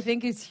 which I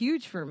think is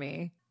huge for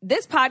me.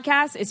 This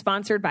podcast is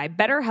sponsored by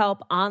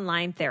BetterHelp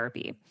Online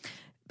Therapy.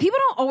 People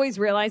don't always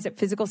realize that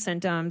physical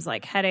symptoms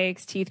like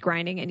headaches, teeth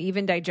grinding, and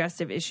even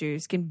digestive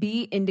issues can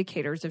be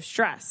indicators of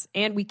stress.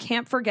 And we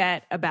can't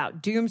forget about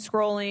doom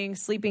scrolling,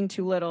 sleeping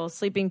too little,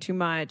 sleeping too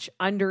much,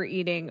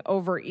 undereating,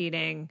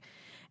 overeating.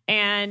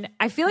 And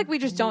I feel like we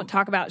just don't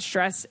talk about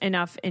stress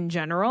enough in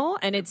general.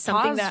 And it's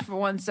something Pause that... for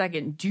 1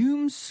 second.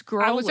 Doom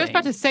scrolling. I was just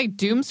about to say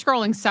doom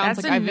scrolling sounds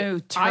That's like a I've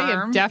new I have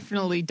term.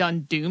 definitely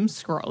done doom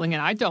scrolling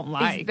and I don't Does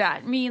like.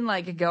 that mean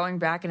like going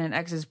back in an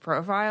ex's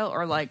profile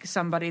or like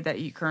somebody that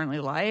you currently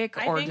like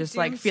I or think just doom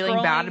like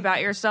feeling bad scrolling-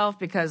 about yourself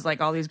because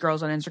like all these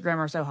girls on Instagram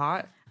are so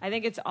hot? I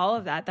think it's all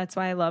of that. That's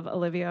why I love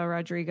Olivia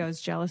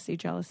Rodrigo's Jealousy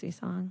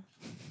song.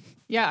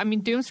 Yeah, I mean,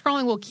 doom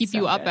scrolling will keep So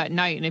you up good. at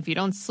night, and if you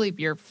don't sleep,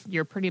 you're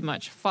pretty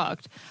much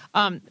fucked.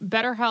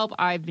 BetterHelp,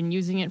 I've been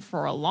using it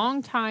for a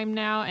long time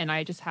now, and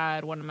I just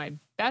had one of my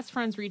best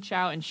friends reach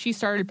out, and she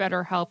started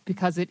BetterHelp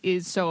because it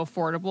is so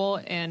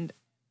affordable and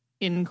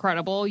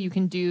incredible. You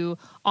can do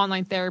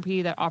online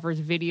therapy that offers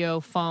video,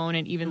 phone,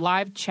 and even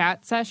live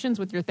chat sessions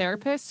with your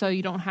therapist, so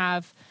you don't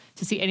have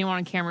to see anyone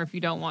on camera if you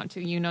don't want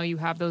to. You know, you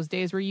have those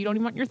days where you don't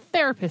even want your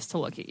therapist to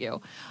look at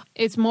you.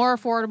 It's more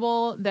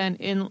affordable than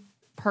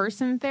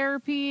in-person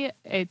therapy.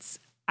 It's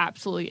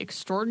absolutely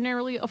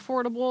extraordinarily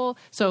affordable.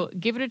 So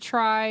give it a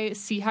try,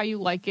 see how you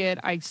like it.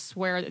 I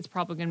swear it's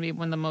probably going to be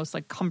one of the most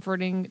like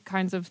comforting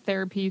kinds of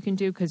therapy you can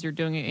do because you're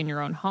doing it in your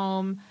own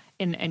home.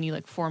 in any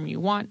like form you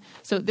want.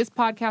 So this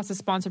podcast is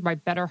sponsored by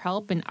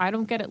BetterHelp, and I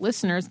Don't Get It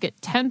listeners get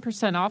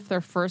 10% off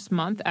their first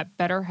month at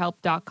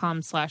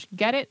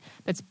betterhelp.com/getit.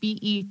 That's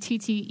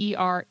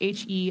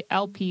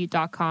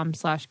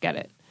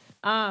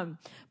BetterHelp.com/getit.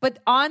 But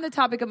on the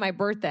topic of my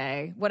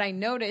birthday, what I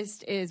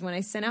noticed is when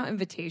I sent out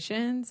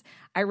invitations,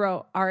 I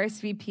wrote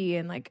RSVP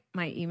in like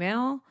my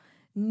email.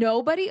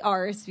 Nobody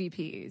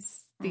RSVPs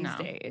these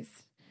days.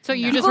 So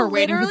you just were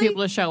waiting for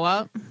people to show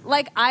up?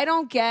 Like, I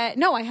don't get...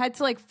 No, I had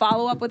to, like,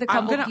 follow up with a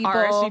couple people. I'm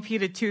going to RSVP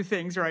to 2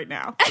 things right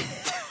now.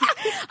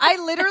 I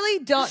literally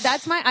don't...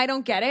 That's my... I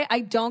don't get it.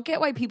 I don't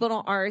get why people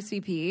don't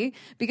RSVP,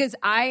 because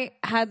I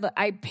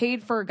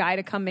paid for a guy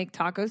to come make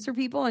tacos for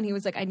people, and he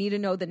was like, I need to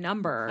know the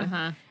number.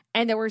 Uh-huh.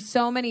 And there were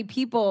so many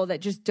people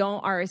that just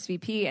don't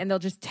RSVP, and they'll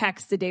just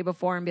text the day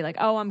before and be like,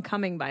 "Oh, I'm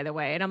coming, by the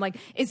way." And I'm like,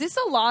 "Is this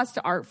a lost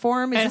art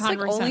form? Is this like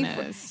only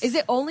is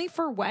it only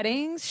for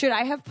weddings? Should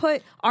I have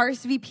put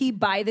RSVP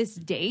by this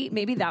date?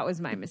 Maybe that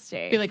was my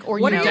mistake." Be like, or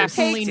you're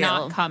definitely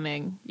not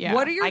coming. Yeah.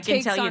 What are your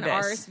takes on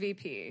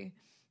RSVP?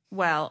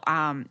 Well,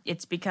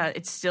 it's because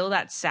it's still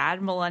that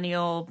sad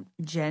millennial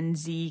Gen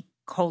Z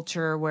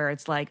culture where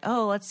it's like,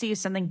 "Oh, let's see if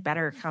something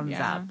better comes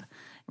up."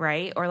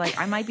 Right? Or like,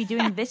 I might be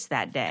doing this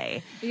that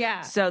day.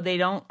 Yeah. So they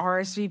don't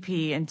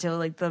RSVP until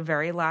like the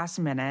very last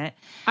minute.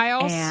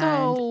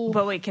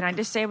 But wait, can I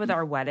just say with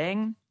our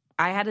wedding,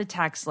 I had to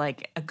text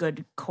like a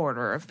good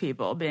quarter of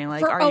people being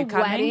like, For are you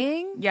coming?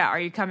 Wedding? Yeah. Are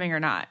you coming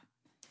or not?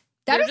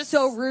 That is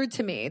so rude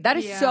to me. That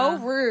is so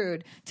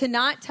rude to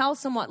not tell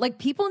someone. Like,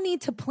 people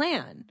need to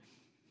plan.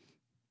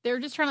 They're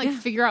just trying to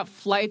like figure out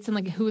flights and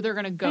like who they're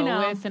going to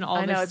go with and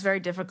all this. I know, it's very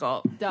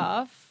difficult.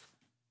 Stuff.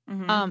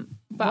 Mm-hmm.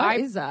 But what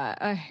is that?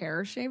 A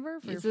hair shaver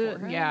for your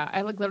forehead? Yeah,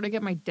 I like literally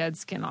get my dead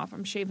skin off.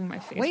 I'm shaving my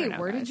face. Wait, right now,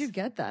 where guys. did you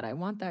get that? I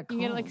want that comb.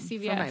 You get it like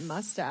CVS for my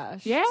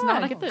mustache. Yeah, it's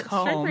not get a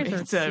comb.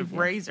 It's a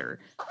razor.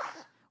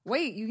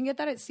 Wait, you can get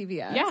that at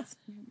CVS? Yeah.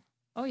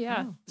 Oh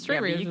yeah,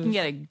 straight razors. You can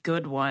get a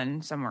good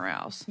one somewhere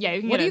else. Yeah, you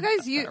can what get do you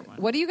guys use?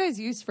 What do you guys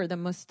use for the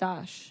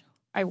mustache?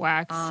 I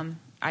wax.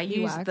 I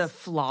use the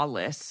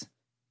Flawless.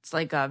 It's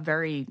like a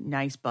very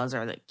nice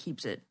buzzer that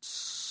keeps it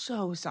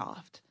so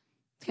soft.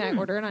 Can I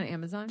order it on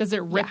Amazon? Does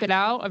it rip it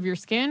out of your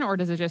skin, or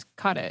does it just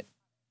cut it?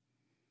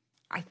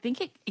 I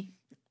think I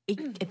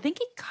think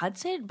it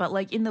cuts it, but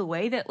like in the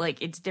way that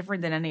like it's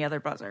different than any other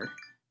buzzer.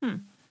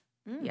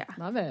 Yeah,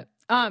 love it.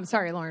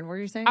 Sorry, Lauren, what were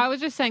you saying? I was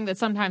just saying that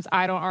sometimes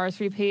I don't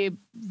RSVP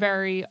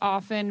very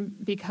often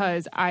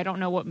because I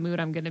don't know what mood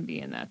I'm going to be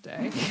in that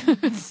day.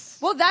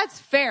 Well, that's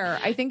fair.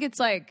 I think it's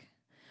like,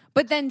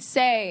 but then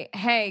say,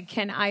 hey,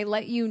 can I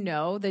let you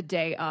know the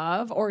day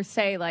of? Or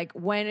say, like,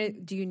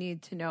 when do you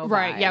need to know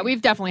Right, by? yeah, we've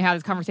definitely had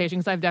this conversation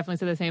because I've definitely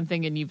said the same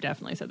thing and you've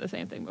definitely said the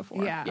same thing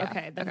before. Yeah,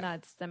 okay, then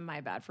that's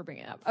my bad for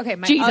bringing it up. Okay,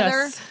 my Jesus.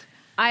 other,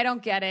 I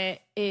don't get it,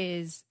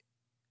 is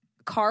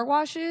car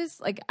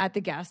washes, like at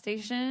the gas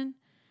station,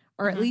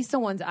 or at least the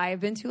ones I have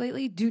been to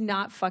lately, do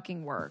not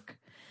fucking work.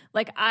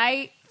 Like,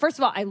 first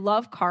of all, I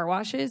love car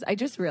washes. I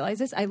just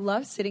realized this. I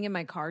love sitting in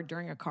my car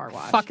during a car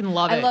wash. Fucking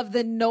love it. I love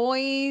the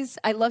noise.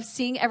 I love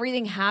seeing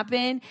everything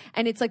happen.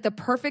 And it's like the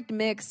perfect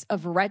mix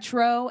of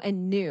retro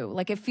and new.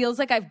 Like, it feels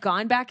like I've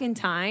gone back in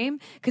time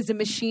because the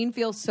machine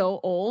feels so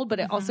old, but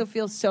it also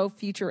feels so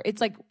future.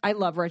 It's like, I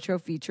love retro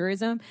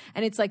futurism.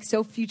 And it's like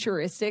so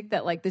futuristic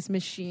that like this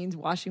machine's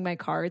washing my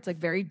car. It's like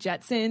very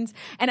Jetsons.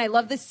 And I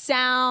love the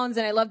sounds,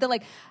 and I love the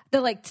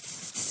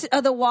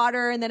of the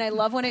water, and then I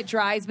love when it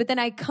dries. But then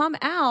I come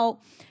out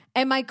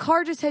and my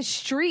car just has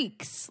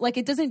streaks. Like,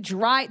 it doesn't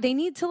dry. They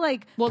need to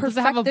does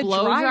it have a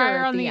blow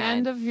dryer on the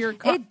end of your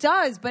car? It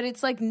does, but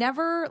it's like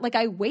never, like,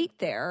 I wait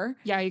there.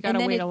 Yeah, you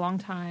gotta wait a long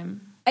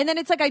time. And then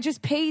it's like I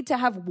just paid to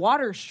have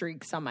water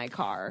streaks on my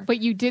car. But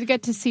you did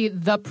get to see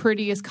the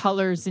prettiest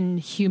colors in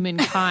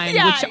humankind,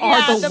 which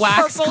are the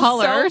wax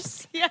colors.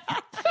 Soap. Yeah.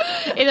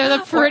 They're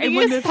the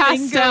prettiest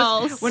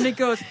pastels. When it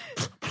goes...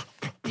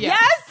 Yeah.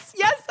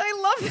 Yes,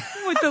 I love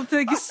that. With the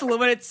thing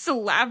when it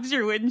slaps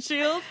your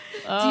windshield.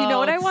 Do you know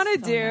what I want to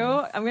do?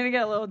 Nice. I'm going to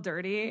get a little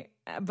dirty,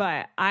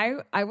 but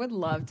I would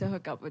love to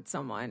hook up with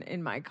someone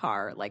in my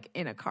car, like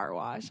in a car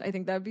wash. I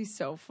think that would be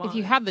so fun. If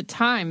you have the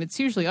time, it's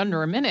usually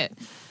under a minute.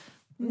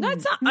 No,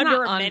 it's not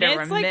under a minute.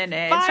 It's like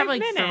minute. 5 it's probably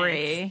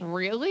minutes. 3.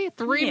 Really?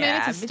 3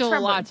 minutes is still a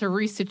lot to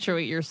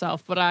resituate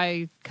yourself, but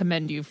I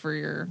commend you for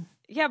your...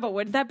 Yeah, but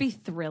would that be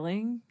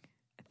thrilling?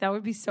 That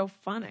would be so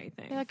fun, I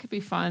think. Yeah, that could be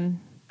fun.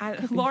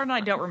 Lauren and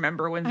I don't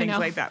remember when things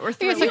like that were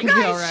thrilling. You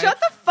guys, shut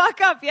the fuck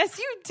up. Yes,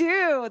 you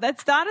do.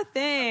 That's not a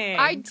thing.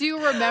 I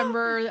do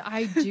remember.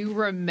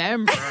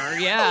 Yeah.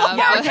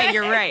 Yeah, okay,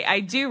 you're right.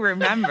 I do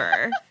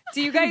remember.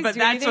 Do you guys But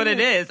that's what it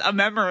is, a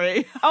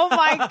memory. Oh,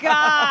 my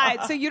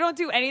God. So you don't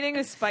do anything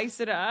to spice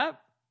it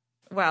up?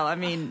 Well, I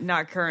mean,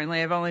 not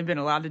currently. I've only been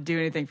allowed to do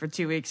anything for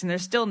 2 weeks, and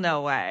there's still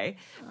no way.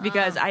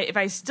 Because if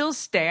I still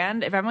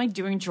stand, if I'm like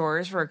doing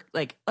chores for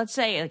like, let's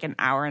say like an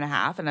hour and a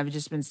half, and I've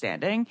just been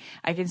standing,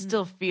 I can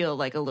still feel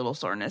like a little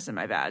soreness in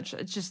my badge.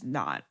 It's just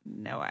no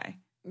way.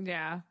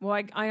 Yeah.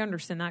 Well, I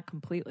understand that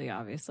completely,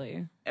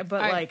 obviously.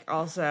 But like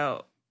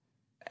also,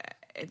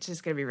 it's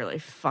just going to be really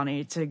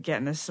funny to get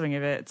in the swing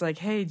of it. It's like,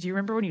 hey, do you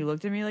remember when you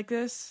looked at me like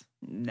this?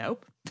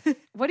 Nope.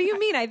 What do you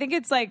mean? I think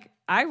it's like,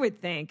 I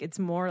would think it's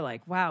more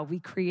like, wow, we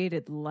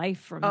created life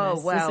from this.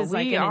 Oh, well, this is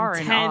like we an are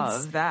intense, in awe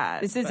of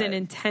that. This is an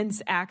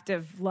intense act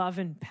of love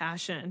and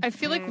passion. I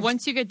feel like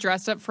once you get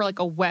dressed up for like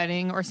a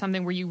wedding or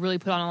something where you really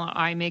put on a lot of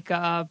eye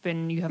makeup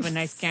and you have a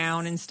nice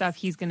gown and stuff,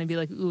 he's going to be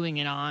like oohing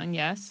it on.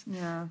 Yes.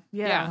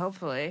 Yeah.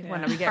 Hopefully,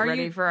 when we get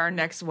ready for our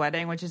next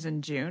wedding, which is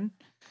in June.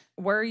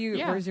 Where are you?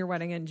 Yeah. Where's your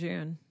wedding in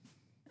June?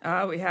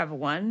 We have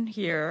one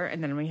here,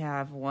 and then we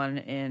have one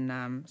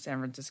in San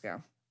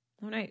Francisco.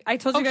 Oh, nice. I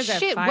told you guys.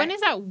 Shit! When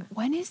is that?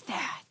 When is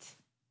that?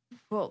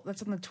 Well,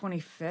 that's on the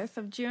 25th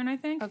of June, I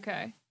think.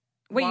 Okay.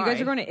 Wait, you guys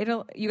are going to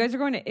Italy? You guys are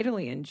going to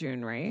Italy in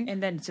June, right?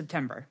 And then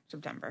September.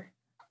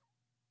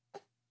 Oh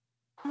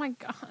my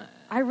god!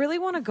 I really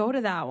want to go to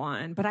that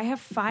one, but I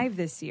have 5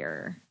 this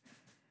year.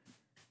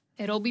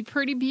 It'll be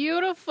pretty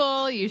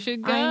beautiful. You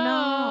should go.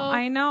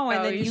 I know.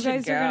 And then you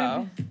guys go. are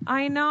going to.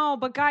 I know,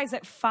 but guys,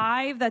 at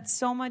 5, that's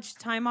so much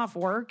time off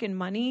work and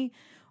money.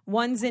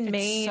 One's in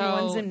Maine,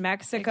 one's in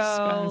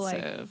Mexico.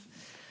 Expensive.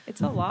 Like,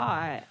 it's a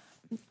lot.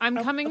 I'm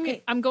coming.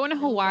 Okay. I'm going to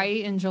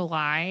Hawaii in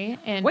July.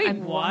 And wait,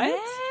 what?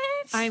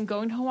 I'm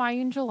going to Hawaii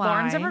in July.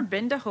 Lauren's never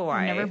been to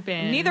Hawaii. Never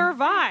been. Neither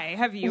have I.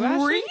 Have you?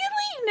 Ashley? Really,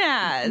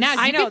 Naz?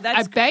 I know.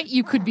 I bet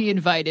you could be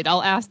invited.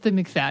 I'll ask the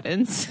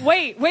McFaddens.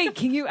 Wait.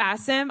 Can you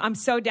ask them? I'm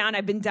so down.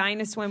 I've been dying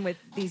to swim with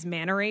these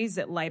manta rays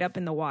that light up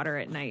in the water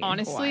at night.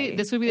 Honestly,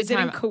 this would be the time.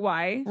 time. Is it in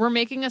Kauai? We're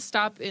making a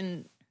stop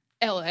in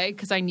LA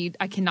because I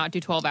cannot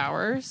do 12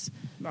 hours.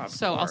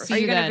 So I'll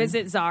see you then. Are you going to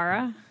visit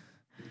Zara?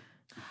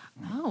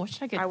 Oh, what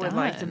should I get I would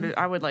done?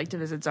 I would like to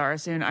visit Zara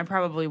soon. I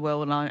probably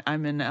will when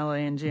I'm in LA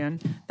in June.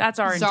 That's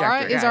our injector.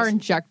 Zara is guys. our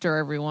injector,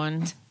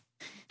 everyone.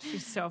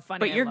 She's so funny.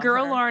 But your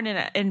girl Lauren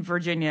in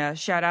Virginia.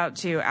 Shout out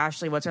to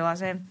Ashley. What's her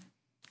last name?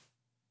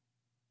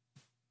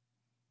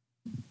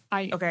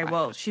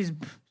 She's.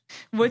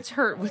 What's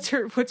her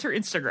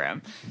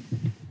Instagram?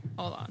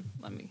 Hold on,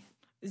 let me.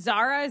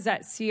 Zara is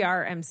at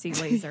CRMC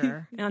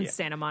Laser on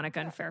Santa Monica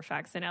and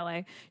Fairfax in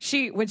LA.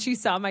 When she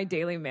saw my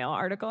Daily Mail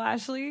article,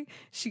 Ashley,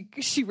 she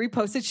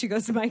reposted. She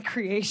goes, "My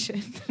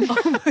creation."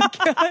 Oh my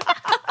god.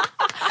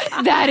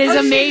 That is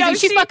amazing.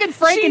 She's fucking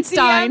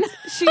Frankenstein.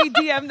 She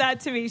DM'd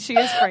that to me. She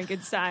is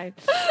Frankenstein.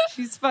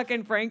 She's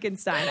fucking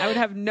Frankenstein. I would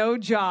have no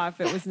jaw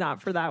if it was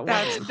not for that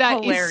woman.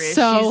 That hilarious. Is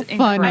so she's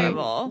funny.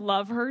 Incredible.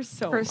 Love her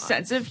so much. Her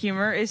sense of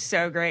humor is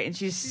so great, and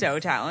she's so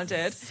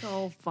talented.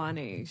 So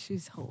funny.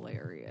 She's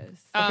hilarious.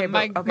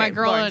 My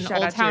girl Lauren, in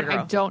Old Town,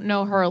 I don't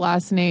know her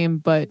last name,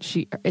 but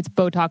it's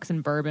Botox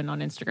and Bourbon on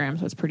Instagram,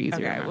 so it's pretty easy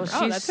to remember.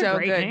 Well, she's so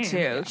good too.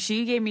 Yeah.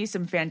 She gave me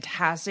some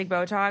fantastic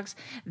Botox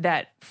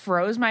that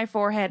froze my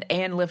forehead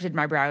and lifted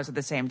my brows at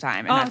the same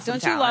time. And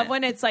don't you love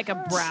when it's like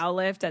a brow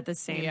lift at the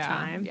same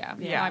time?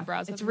 Yeah. My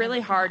brows. It's really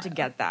hard to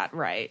get that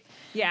right.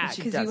 Yeah,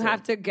 because you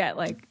have to get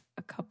like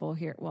a couple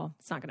here. Well,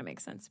 it's not going to make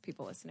sense to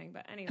people listening,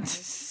 but anyway.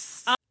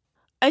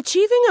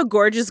 Achieving a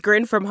gorgeous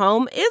grin from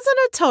home isn't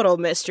a total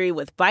mystery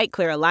with Bite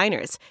Clear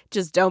aligners.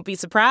 Just don't be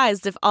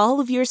surprised if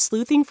all of your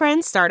sleuthing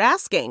friends start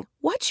asking,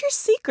 "What's your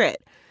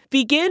secret?"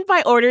 Begin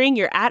by ordering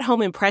your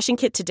at-home impression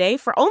kit today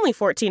for only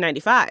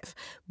 $14.95.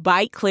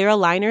 Bite Clear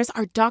aligners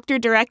are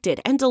doctor-directed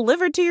and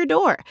delivered to your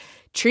door.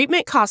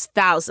 Treatment costs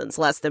thousands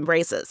less than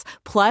braces.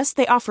 Plus,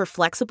 they offer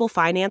flexible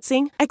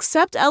financing,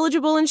 accept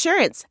eligible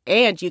insurance,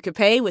 and you can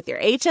pay with your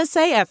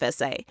HSA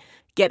FSA.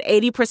 Get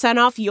 80%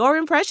 off your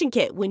impression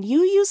kit when you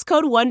use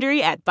code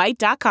WONDERY at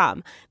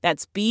Byte.com.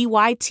 That's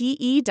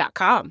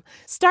BYTE.com.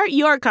 Start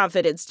your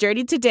confidence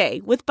journey today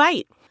with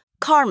Byte.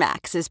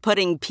 CarMax is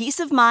putting peace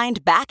of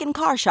mind back in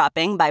car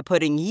shopping by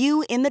putting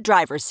you in the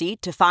driver's seat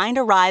to find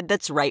a ride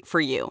that's right for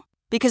you.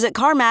 Because at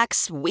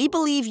CarMax, we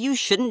believe you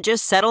shouldn't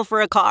just settle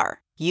for a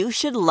car. You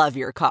should love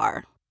your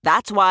car.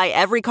 That's why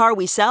every car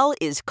we sell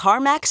is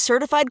CarMax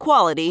certified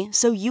quality,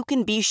 so you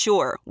can be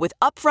sure with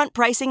upfront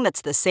pricing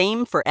that's the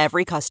same for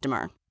every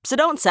customer. So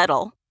don't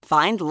settle.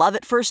 Find love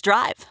at first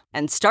drive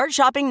and start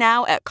shopping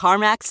now at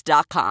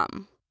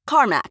CarMax.com.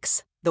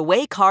 CarMax, the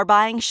way car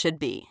buying should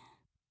be.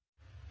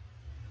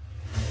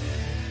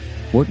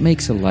 What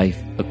makes a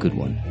life a good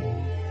one?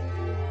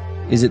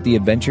 Is it the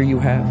adventure you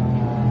have?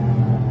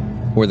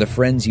 Or the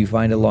friends you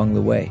find along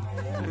the way?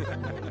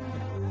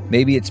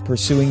 Maybe it's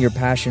pursuing your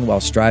passion while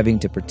striving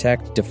to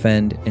protect,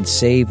 defend, and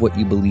save what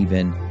you believe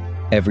in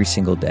every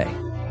single day.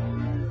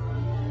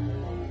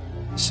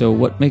 So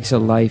what makes a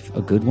life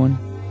a good one?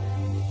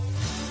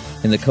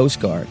 In the Coast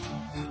Guard,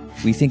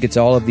 we think it's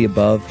all of the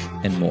above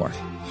and more.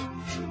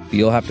 But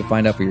you'll have to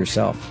find out for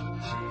yourself.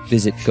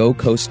 Visit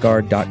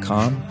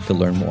gocoastguard.com to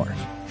learn more.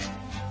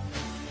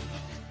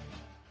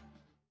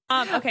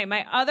 Okay,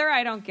 my other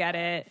I don't get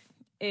it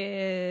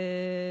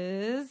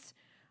is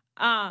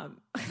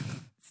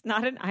it's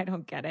not an I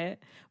don't get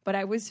it, but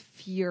I was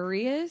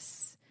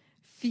furious,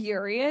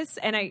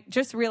 and I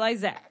just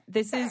realized that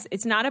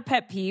it's not a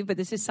pet peeve, but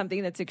this is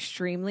something that's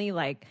extremely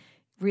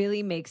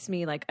really makes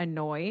me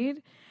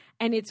annoyed.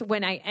 And it's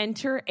when I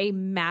enter a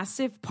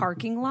massive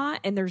parking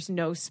lot and there's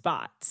no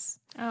spots.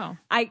 Oh.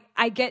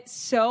 I get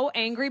so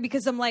angry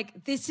because I'm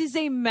like, this is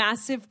a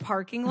massive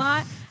parking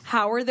lot.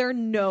 How are there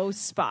no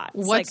spots?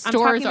 What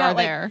stores are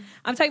there?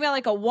 I'm talking about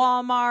like a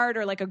Walmart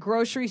or like a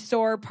grocery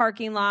store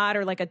parking lot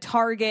or like a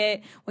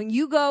Target. When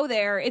you go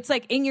there, it's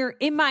like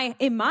in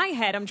my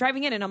head, I'm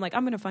driving in and I'm like,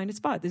 I'm going to find a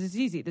spot. This is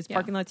easy. This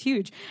parking lot's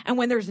huge. And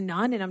when there's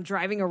none and I'm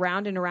driving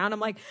around and around, I'm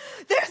like,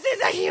 this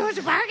is a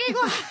huge parking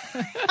lot.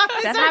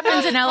 That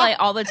happens in LA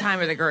all the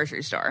time at the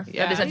grocery store.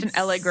 Yeah. That is such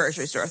an LA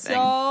grocery store thing.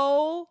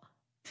 So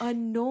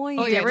annoying.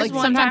 Oh, yeah. Like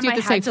sometimes you have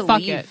to say,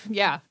 fuck it.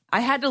 Yeah. I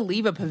had to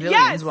leave a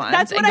Pavilions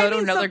once and go to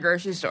another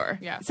grocery store.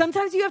 Yeah.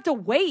 Sometimes you have to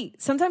wait.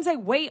 Sometimes I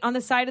wait on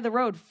the side of the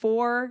road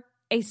for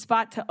a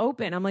spot to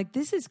open. I'm like,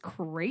 this is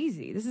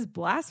crazy. This is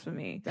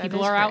blasphemy.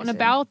 People are out and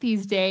about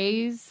these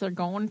days. They're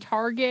going to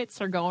Targets.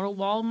 They're going to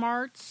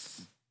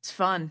Walmarts. It's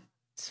fun.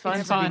 It's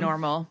fun to be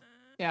normal.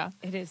 Yeah.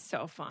 It is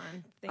so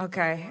fun.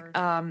 Okay.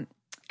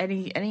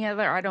 Any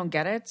other I don't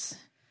get it?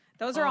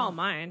 Those are all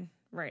mine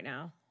right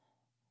now.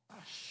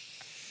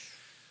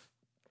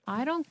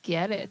 I don't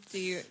get it. Do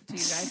you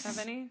guys have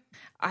any?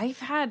 I've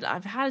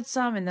had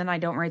some, and then I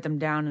don't write them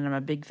down, and I'm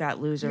a big fat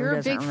loser who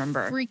doesn't remember.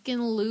 You're a big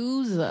freaking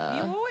loser.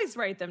 You always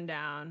write them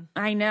down.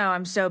 I know,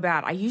 I'm so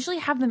bad. I usually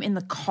have them in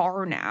the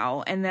car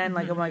now, and then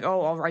I'm like,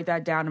 oh, I'll write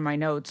that down in my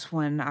notes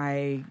when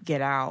I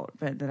get out,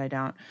 but then I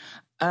don't.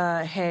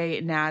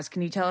 Hey, Naz,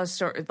 can you tell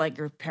us like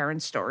your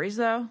parents' stories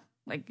though?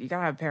 Like you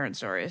gotta have parent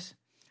stories.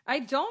 I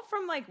don't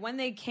from like when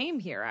they came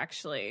here,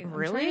 actually.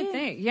 Really? I'm trying to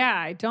think. Yeah,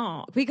 I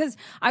don't. Because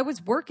I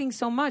was working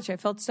so much. I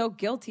felt so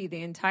guilty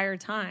the entire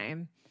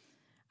time.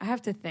 I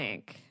have to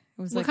think.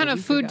 It was what kind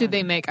of food did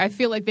they make? I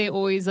feel like they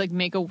always like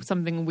make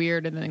something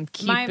weird and then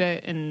keep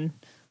it and...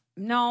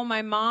 No,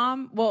 my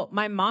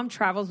mom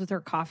travels with her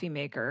coffee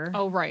maker.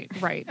 Oh, right.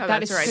 Oh,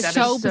 that is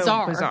so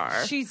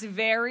bizarre. She's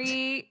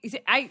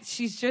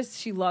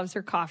she loves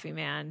her coffee,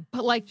 man.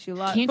 But like,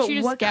 can't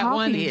you just get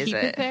one and keep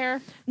it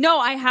there? No,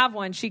 I have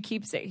one. She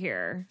keeps it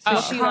here. So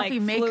what coffee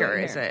maker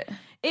is it?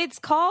 It's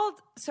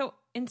called, so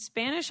in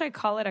Spanish, I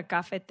call it a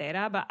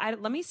cafetera,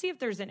 but let me see if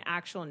there's an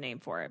actual name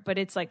for it. But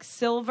it's like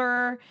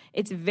silver.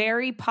 It's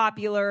very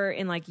popular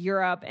in like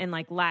Europe and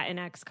like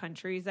Latinx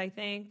countries, I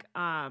think.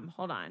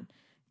 Hold on.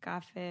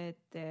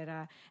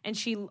 Cafetera. And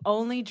she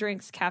only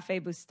drinks Cafe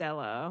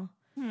Bustelo.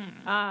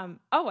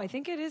 I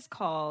think it is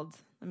called,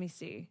 let me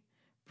see,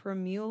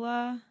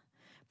 Primula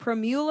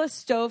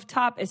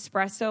Stovetop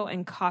Espresso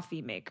and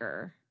Coffee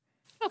Maker.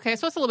 Okay,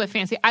 so it's a little bit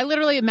fancy. I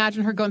literally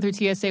imagine her going through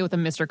TSA with a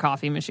Mr.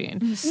 Coffee machine.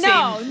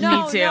 No,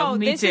 me too.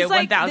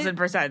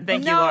 1,000%.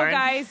 Thank you, Lauren. No,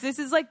 guys, this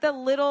is like the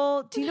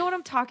little. Do you know what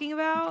I'm talking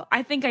about?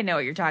 I think I know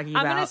what you're talking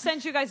about. I'm going to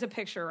send you guys a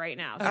picture right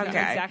now. So you know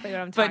exactly what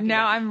I'm talking about. But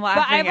now I'm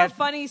laughing. But I have a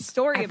funny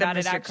story about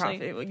it, actually.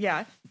 Coffee.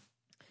 Yeah.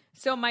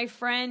 So my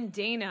friend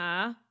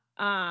Dana,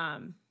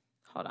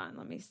 hold on,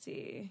 let me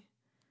see.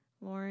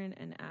 Lauren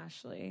and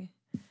Ashley.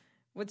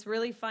 What's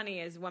really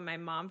funny is when my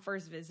mom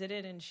first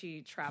visited and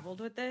she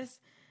traveled with this.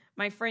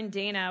 My friend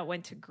Dana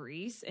went to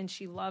Greece and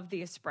she loved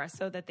the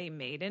espresso that they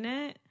made in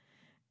it.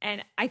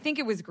 And I think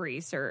it was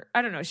Greece or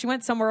I don't know. She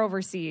went somewhere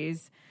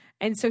overseas.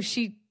 And so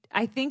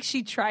I think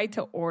she tried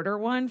to order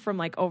one from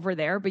like over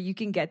there, but you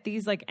can get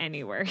these like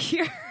anywhere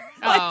here.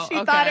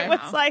 She thought it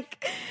was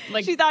like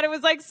she thought it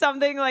was like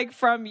something like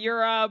from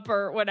Europe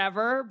or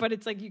whatever, but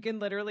it's like you can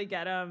literally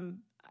get them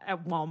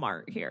at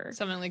Walmart here.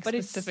 Something like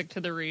specific to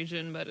the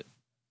region, but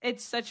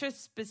it's such a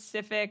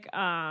specific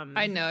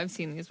I know, I've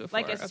seen these before.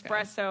 Like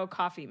espresso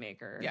coffee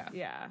maker.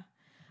 Yeah.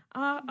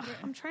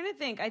 I'm trying to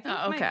think. I think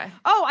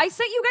I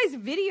sent you guys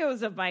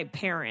videos of my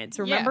parents.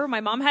 Remember?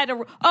 My mom had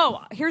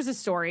here's a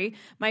story.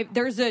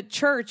 There's a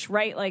church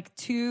right like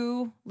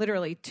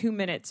literally 2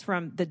 minutes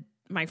from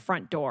my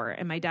front door,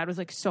 and my dad was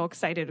like so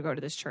excited to go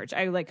to this church.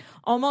 I like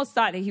almost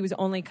thought that he was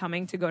only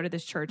coming to go to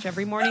this church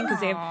every morning because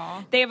they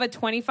have a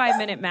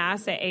 25-minute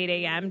mass at 8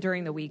 a.m.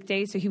 during the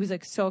weekday. So he was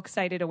like so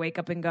excited to wake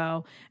up and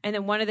go. And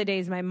then one of the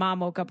days my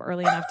mom woke up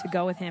early enough to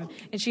go with him,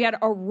 and she had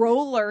a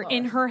roller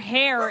in her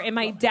hair, and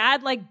my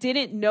dad like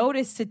didn't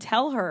notice to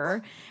tell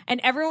her,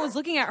 and everyone was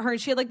looking at her, and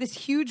she had like this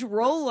huge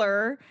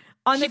roller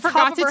on the top of her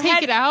head. She forgot to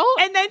take it out?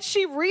 And then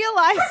she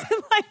realized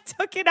and like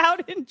took it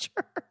out in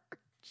church.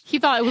 He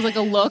thought it was like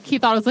a look. He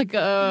thought it was like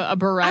a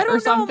beret or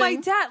something. I don't know. My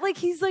dad, like,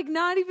 he's like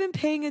not even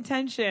paying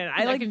attention.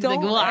 I like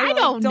don't. Like, I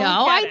don't know.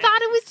 I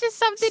thought it was just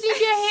something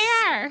in your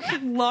hair.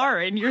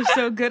 Lauren, you're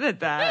so good at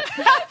that.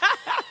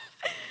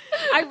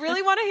 I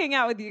really want to hang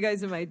out with you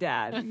guys and my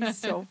dad. He's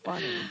so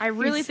funny. I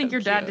really think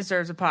your dad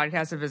deserves a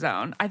podcast of his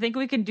own. I think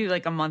we can do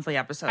like a monthly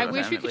episode. I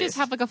wish we could just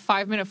have like a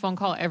 5-minute phone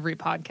call every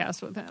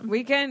podcast with him.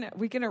 We can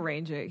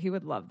arrange it. He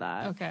would love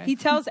that. Okay. He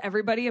tells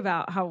everybody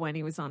about how when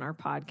he was on our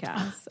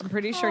podcast. I'm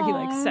pretty sure he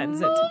like sends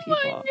it to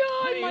people.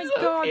 Oh my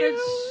god,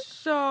 that's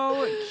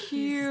so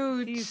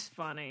cute. He's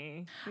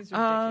funny. He's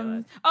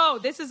ridiculous.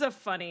 This is a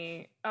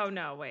funny. Oh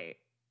no, wait.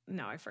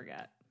 No, I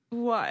forget.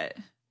 What?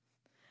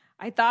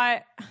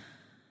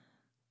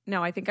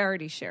 No, I think I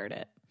already shared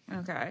it.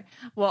 Okay.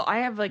 Well, I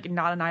have like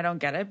not an I don't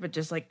get it, but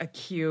just like a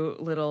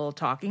cute little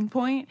talking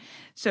point.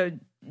 So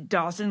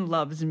Dawson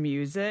loves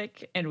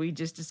music, and we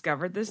just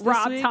discovered this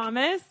Rob week.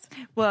 Thomas?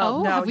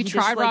 Well, no, have we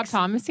tried Rob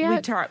Thomas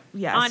yet?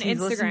 Yes, on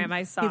Instagram,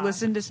 I saw. He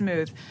listened to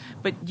Smooth,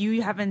 but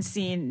you haven't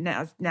seen.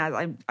 Now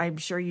I'm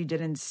sure you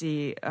didn't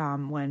see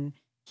when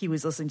he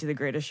was listening to The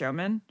Greatest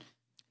Showman.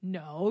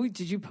 No,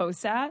 did you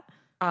post that?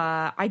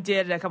 I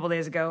did a couple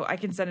days ago. I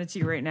can send it to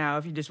you right now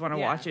if you just want to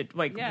watch it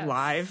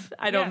live.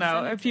 I don't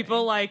know. If people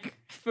are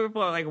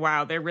like,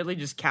 wow, they're really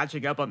just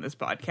catching up on this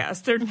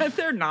podcast.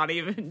 They're not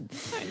even.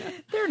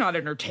 They're not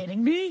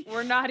entertaining me.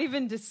 We're not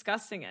even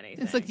discussing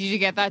anything. It's like, did you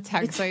get that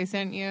text I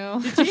sent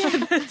you?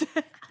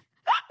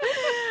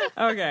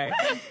 Okay.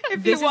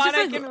 If you want,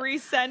 I can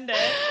resend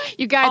it.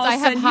 You guys, I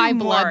have high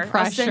blood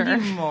pressure. I'll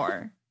send you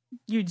more.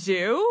 You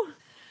do?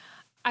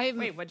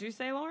 Wait, what'd you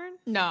say, Lauren?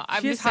 No,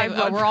 I'm just saying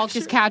we're all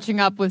just catching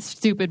up with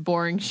stupid,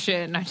 boring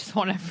shit, and I just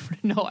want everyone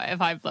to know I have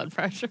high blood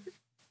pressure.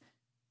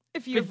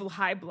 If you have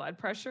high blood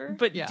pressure?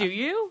 But do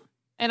you?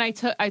 And I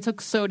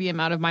took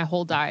sodium out of my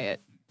whole diet.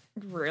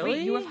 Really?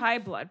 Wait, you have high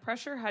blood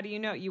pressure? How do you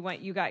know? You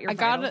got your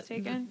vitals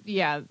taken?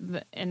 Yeah,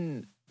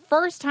 and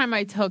first time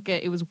I took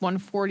it, it was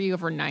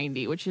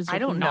 140/90, which is I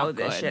don't know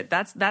this good. shit.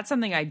 That's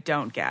something I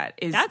don't get.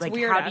 That's like,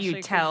 weird, how do you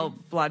tell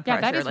blood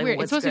pressure? Yeah, that is like, weird.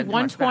 It's supposed to be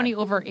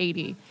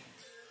 120/80.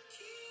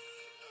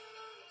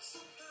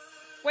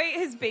 Wait,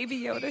 his Baby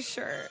Yoda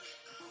shirt.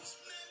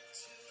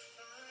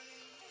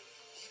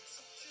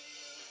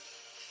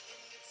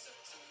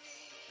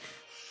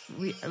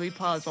 We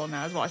pause while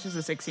Naz watches a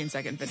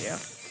 16-second video.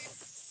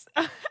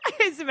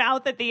 His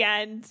mouth at the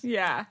end.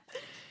 Yeah.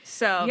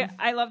 So yeah,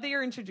 I love that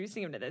you're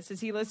introducing him to this. Has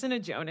he listened to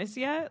Jonas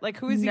yet? Like,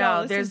 who is he?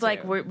 No, there's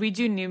like we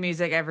do new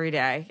music every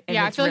day. And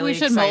yeah, I feel like we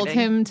should mold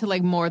him to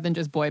like more than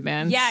just boy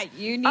bands. Yeah,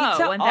 you need to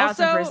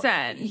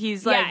 1000%.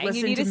 He's like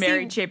listening to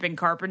Mary Chapin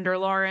Carpenter,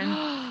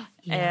 Lauren.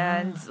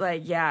 And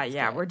like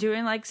we're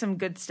doing like some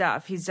good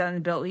stuff. He's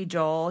done Billy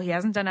Joel. He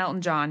hasn't done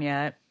Elton John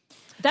yet.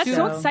 That's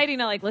so exciting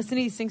to like listen to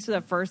these things for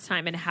the first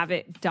time and have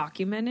it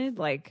documented.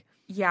 Like,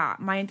 yeah,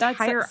 my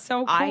entire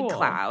so cool.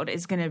 iCloud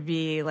is going to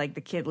be like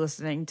the kid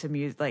listening to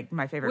music, like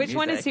my favorite Which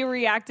one has he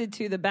reacted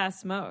to the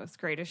best most?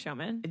 Greatest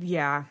Showman?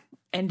 Yeah.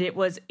 And it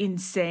was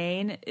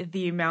insane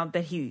the amount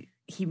that he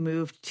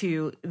moved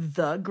to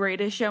The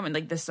Greatest Showman,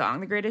 like the song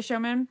The Greatest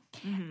Showman.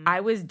 Mm-hmm.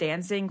 I was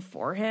dancing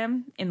for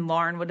him, and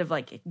Lauren would have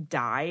like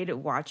died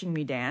watching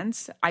me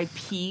dance. I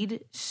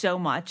peed so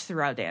much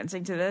throughout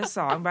dancing to this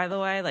song, by the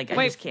way. Like,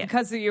 I just can't.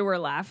 Because you were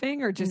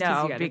laughing, or just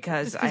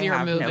because I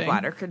have no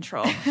bladder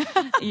control.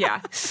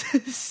 Yeah.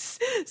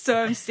 So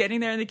I'm standing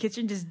there in the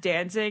kitchen just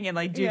dancing and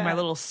like doing my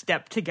little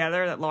step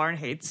together that Lauren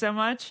hates so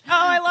much. Oh,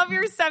 I love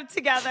your step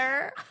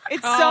together.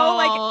 It's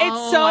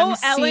so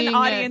Ellen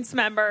audience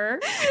member.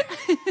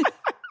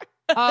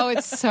 Oh,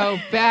 it's so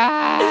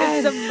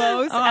bad. It's the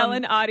most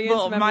Ellen audience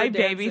member. My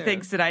dancer. baby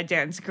thinks that I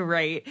dance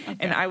great,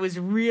 and I was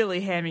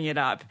really hamming it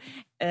up.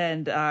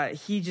 And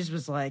he just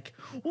was like,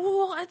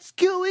 what's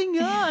going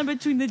on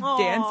between the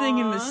dancing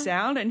and the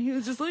sound? And he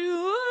was just like,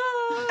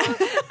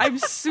 I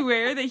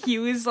swear that he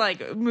was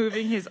like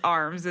moving his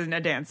arms in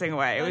a dancing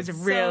way. It was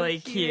really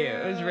cute.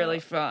 It was really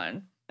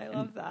fun. I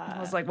love that. I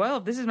was like, well,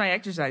 this is my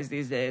exercise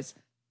these days.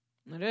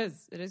 It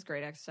is. It is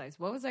great exercise.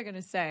 What was I going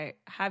to say?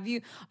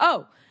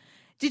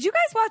 Did you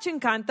guys watch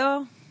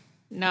Encanto?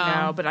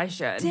 No, but I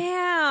should.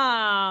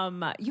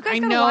 Damn. You guys I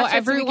gotta know watch it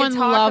everyone so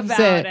we can talk loves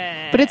about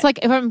it. But it's like,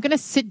 if I'm going to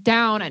sit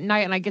down at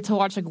night and I get to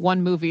watch like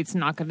one movie, it's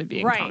not going to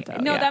be Encanto.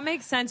 Right. No, that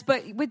makes sense.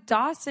 But with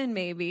Dawson,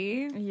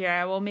 maybe.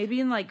 Yeah, well, maybe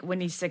in like when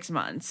he's 6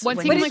 months.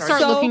 Once he can like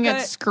start looking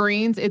at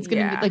screens, it's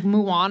going to be like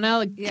Moana.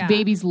 Like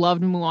babies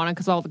loved Moana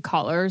because of all the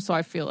colors. So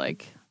I feel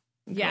like.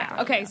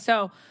 Yeah. Okay.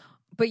 So,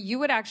 but you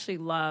would actually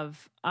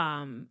love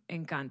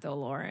Encanto,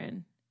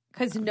 Lauren.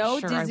 Because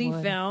Disney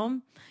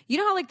film, you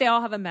know how like they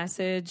all have a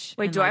message.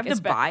 Wait, do I have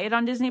to buy it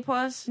on Disney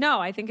Plus? No,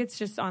 I think it's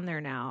just on there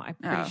now. I'm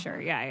pretty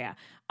sure. Yeah.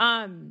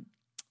 So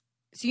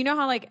you know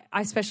how like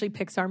especially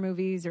Pixar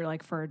movies are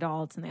like for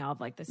adults and they all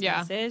have like this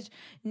message.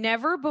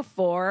 Never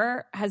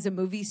before has a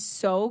movie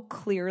so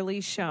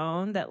clearly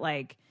shown that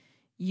like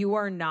you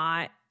are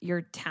not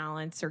your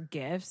talents or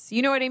gifts.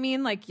 You know what I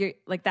mean? Like you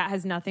like that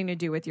has nothing to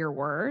do with your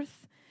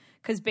worth.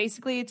 Because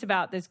basically it's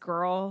about this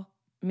girl,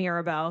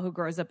 Mirabelle, who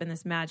grows up in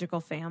this magical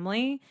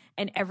family,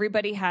 and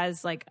everybody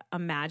has like a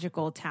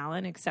magical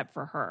talent except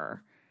for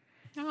her.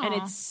 Aww. And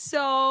it's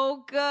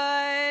so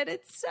good.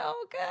 It's so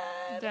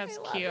good. That's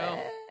cute.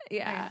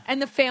 Yeah.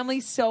 And the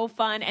family's so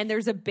fun. And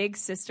there's a big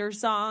sister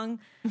song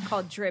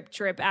called Drip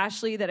Drip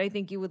Ashley that I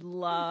think you would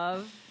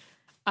love.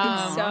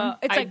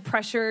 It's like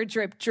pressure,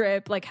 drip,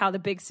 drip, like how the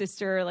big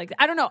sister, like,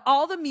 I don't know.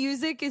 All the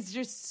music is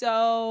just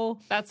so.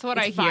 That's what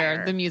I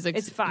hear. The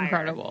music's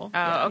incredible.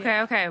 Oh,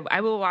 okay.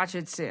 I will watch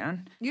it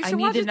soon. You should I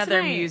need watch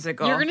another tonight.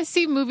 musical. You're going to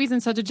see movies in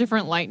such a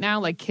different light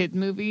now, like kid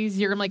movies.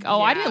 You're like,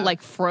 I didn't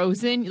like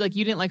Frozen. Like,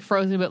 you didn't like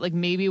Frozen, but like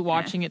maybe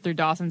watching it through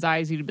Dawson's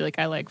eyes, you'd be like,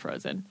 I like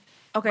Frozen.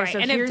 Okay, right. so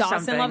and here's if Dawson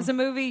something. loves a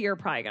movie, you're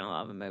probably going to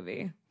love a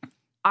movie.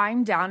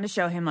 I'm down to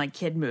show him like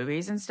kid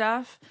movies and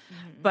stuff,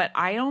 but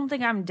I don't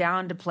think I'm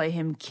down to play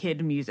him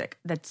kid music.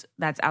 That's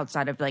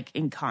outside of like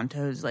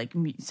Encanto's like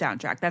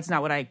soundtrack. That's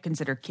not what I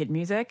consider kid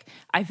music.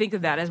 I think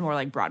that is more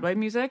like Broadway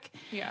music.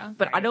 Yeah,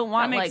 but I don't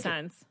want that makes like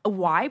sense.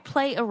 Why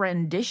play a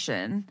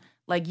rendition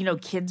like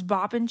Kids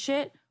Bop and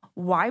shit?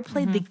 Why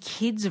play the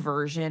kids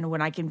version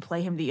when I can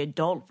play him the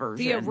adult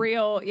version? The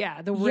real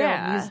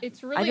music.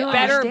 It's really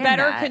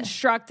better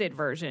constructed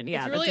version.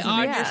 Yeah, it's really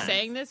odd you're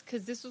saying this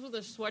because this was what the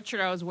sweatshirt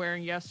I was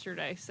wearing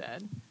yesterday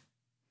said.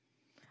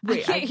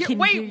 Wait,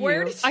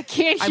 I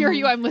can't hear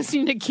you. I'm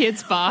listening to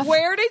Kids Bop.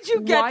 Where did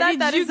you get that?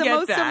 That is the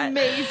most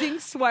amazing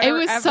sweater It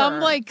was ever. some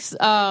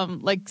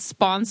like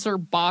sponsor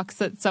box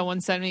that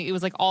someone sent me. It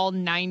was like all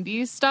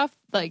 90s stuff.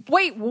 Like,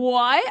 wait,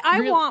 what?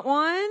 I want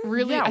one.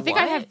 Really? Yeah, I think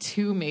what? I have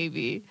two,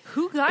 maybe.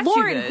 Who got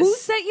Lauren, you this? who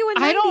sent you a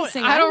 90s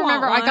thing? I don't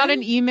remember. One. I got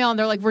an email and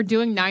they're like, "We're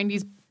doing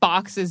 90s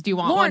boxes. Do you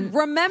want Lauren,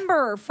 one?"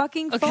 remember,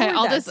 fucking forward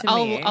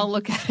I'll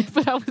look at it.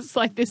 But I was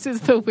like, "This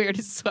is the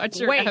weirdest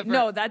sweatshirt Wait, ever."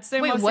 no, that's the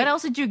most. What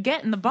else did you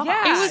get in the box?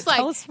 Yeah,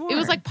 It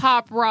was like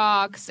pop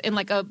rocks and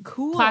like a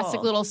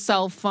plastic little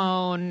cell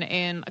phone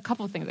and a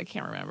couple of things I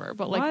can't remember.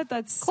 But like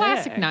That's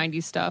classic sick.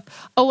 90s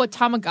stuff. Oh, a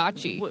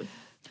Tamagotchi.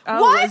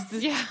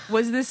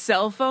 Was this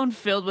cell phone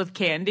filled with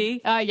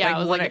candy? Yeah,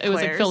 Like it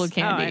was like filled with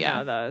candy. I yeah,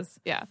 know those.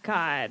 Yeah.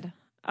 God.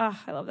 Oh,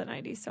 I love the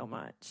 90s so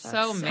much.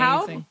 So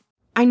amazing.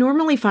 I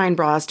normally find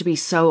bras to be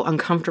so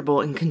uncomfortable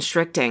and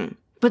constricting,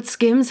 but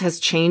Skims has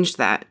changed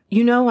that.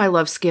 You know I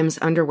love Skims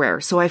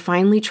underwear, so I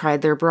finally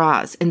tried their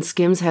bras, and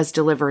Skims has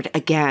delivered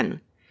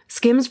again.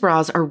 Skims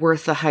bras are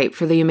worth the hype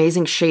for the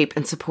amazing shape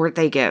and support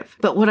they give,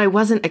 but what I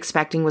wasn't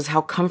expecting was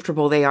how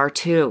comfortable they are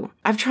too.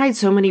 I've tried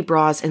so many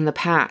bras in the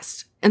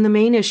past, and the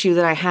main issue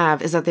that I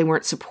have is that they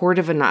weren't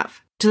supportive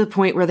enough, to the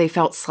point where they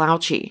felt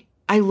slouchy.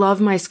 I love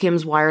my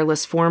Skims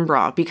wireless form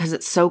bra because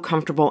it's so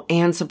comfortable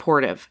and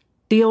supportive.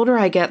 The older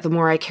I get, the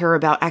more I care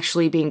about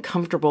actually being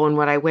comfortable in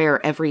what I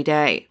wear every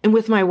day. And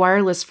with my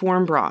wireless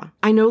form bra,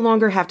 I no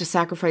longer have to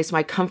sacrifice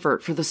my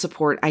comfort for the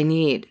support I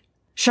need.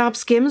 Shop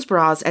Skims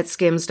bras at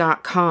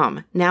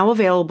skims.com, now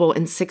available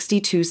in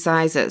 62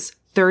 sizes,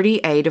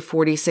 30A to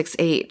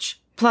 46H.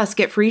 Plus,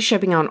 get free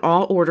shipping on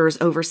all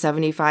orders over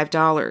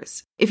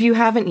 $75. If you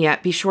haven't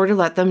yet, be sure to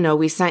let them know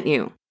we sent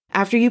you.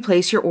 After you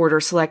place your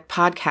order, select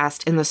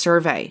podcast in the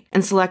survey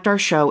and select our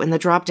show in the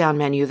drop-down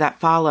menu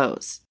that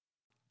follows.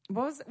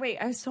 I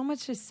have so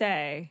much to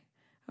say.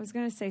 I was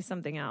going to say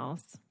something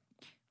else.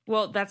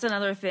 Well, that's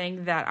another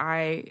thing that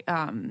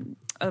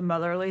a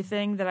motherly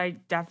thing that I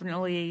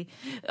definitely,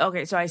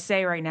 so I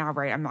say right now,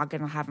 right, I'm not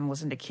going to have him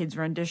listen to kids'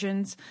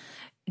 renditions.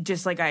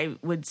 Just like I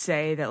would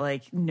say that,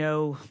 like,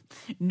 no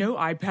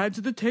iPads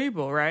at the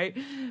table, right?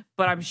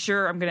 But I'm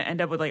sure I'm going to end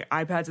up with, like,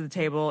 iPads at the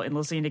table and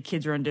listening to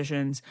kids'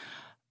 renditions.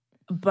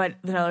 But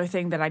another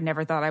thing that I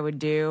never thought I would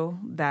do,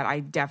 that I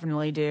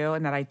definitely do,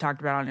 and that I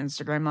talked about on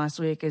Instagram last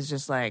week, is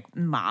just like,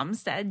 Mom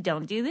said,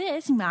 don't do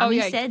this.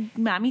 Mommy said,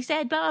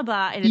 blah, blah,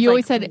 blah. And you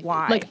always like, said,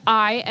 why? like,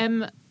 I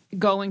am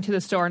going to the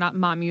store, not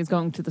Mommy is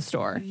going to the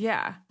store.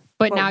 Yeah.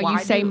 But now you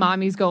say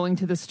Mommy's going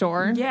to the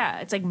store? Yeah.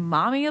 It's like,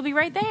 Mommy will be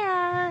right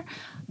there.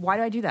 Why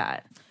do I do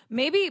that?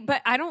 Maybe,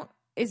 but I don't.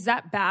 Is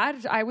that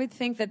bad? I would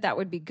think that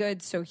would be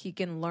good so he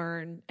can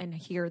learn and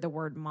hear the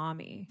word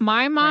mommy.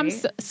 My mom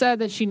said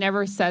that she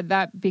never said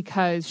that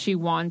because she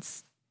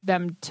wants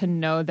them to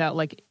know that,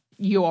 like,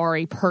 you are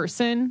a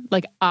person.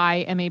 Like, I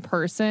am a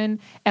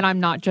person and I'm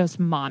not just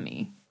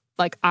mommy.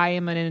 Like, I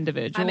am an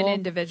individual. I'm an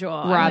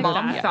individual. Mom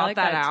thought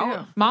that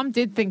out. Too. Mom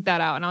did think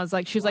that out. And I was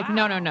like, she's like,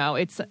 no.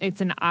 It's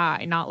an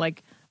I, not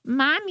like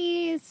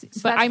mommies.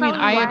 So but that's I mean,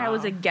 I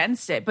was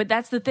against it. But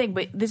that's the thing.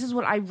 But this is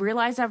what I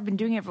realized. I've been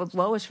doing it with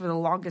Lois for the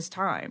longest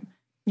time.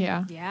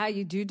 Yeah. Yeah,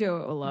 you do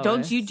it with Lois.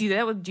 Don't you do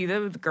that with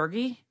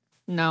Gergie?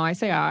 No, I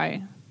say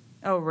I.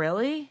 Oh,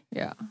 really?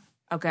 Yeah.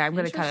 Okay, I'm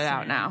going to cut it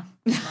out now.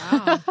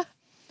 Wow.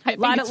 A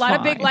lot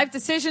of big life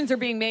decisions are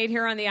being made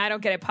here on the I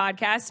Don't Get It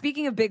podcast.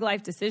 Speaking of big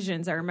life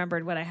decisions, I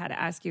remembered what I had to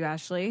ask you,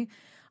 Ashley.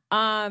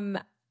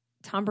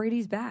 Tom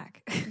Brady's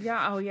back.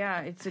 Yeah. Oh,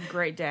 yeah. It's a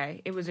great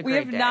day. It was a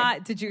great day.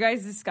 Not. Did you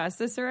guys discuss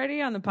this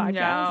already on the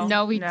podcast?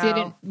 No, we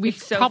didn't. We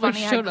so probably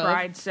funny. should have. I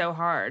cried so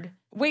hard.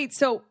 Wait,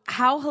 so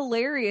how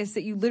hilarious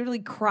that you literally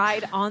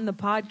cried on the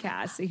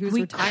podcast that he was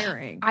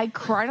retiring. I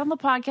cried on the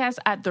podcast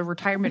at the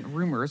retirement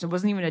rumors. It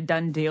wasn't even a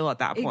done deal at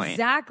that point.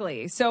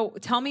 Exactly. So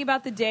tell me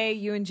about the day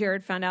you and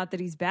Jared found out that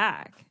he's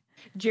back.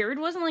 Jared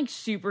wasn't like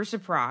super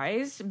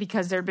surprised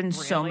because there'd been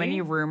so many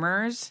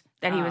rumors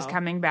that he was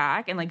coming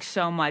back and like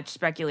so much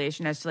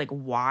speculation as to like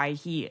why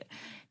he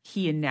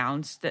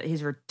announced that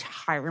his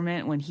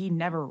retirement when he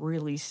never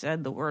really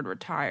said the word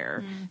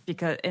retire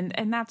because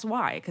and that's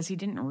why, because he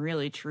didn't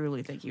really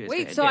truly think he was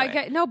Wait, so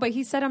but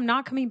he said I'm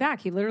not coming back.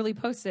 He literally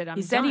posted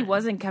he said he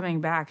wasn't coming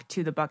back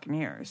to the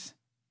Buccaneers.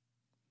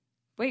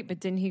 Wait,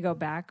 but didn't he go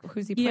back?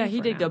 Who's he playing Yeah, he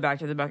for did now? go back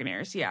to the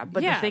Buccaneers. Yeah,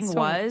 but the thing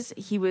was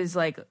he was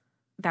like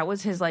that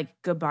was his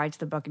like goodbye to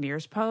the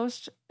Buccaneers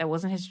post. That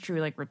wasn't his true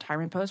like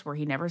retirement post where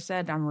he never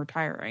said I'm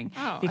retiring.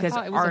 Oh, because I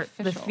thought it was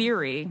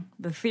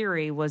the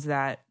theory was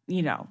that,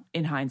 you know,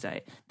 in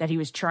hindsight, that he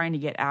was trying to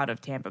get out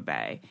of Tampa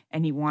Bay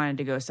and he wanted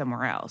to go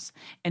somewhere else.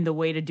 And the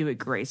way to do it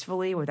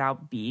gracefully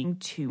without being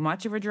too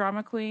much of a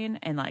drama queen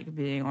and like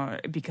being,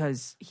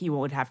 because he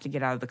would have to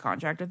get out of the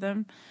contract with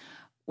them,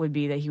 would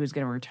be that he was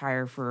going to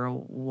retire for a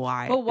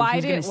while. But why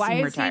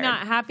is he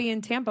not happy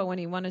in Tampa when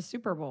he won a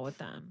Super Bowl with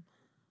them?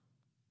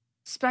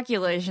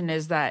 Speculation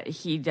is that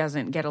he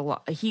doesn't get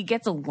he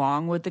gets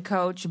along with the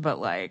coach, but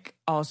like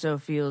also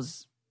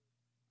feels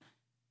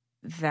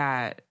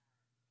that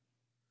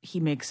he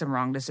makes some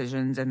wrong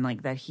decisions and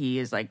like that he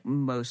is like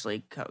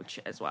mostly coach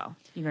as well.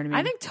 You know what I mean?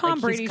 I think Tom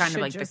like, Brady he's kind should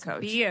of like just the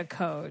coach. be a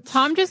coach.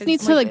 Tom just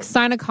needs to like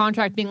sign a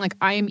contract being like,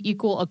 I am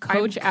equal a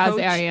coach as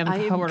I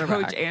am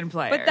quarterback. Coach and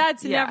player. But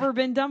that's never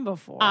been done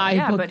before.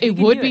 But it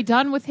would be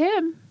done with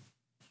him.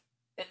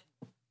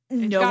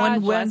 No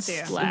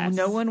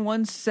one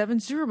won 7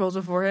 Super Bowls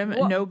before him.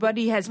 Well,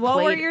 Nobody has played.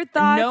 What were your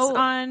thoughts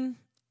on...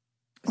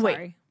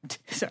 Sorry.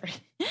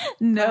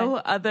 No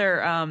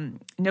other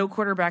no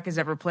quarterback has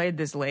ever played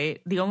this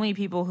late. The only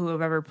people who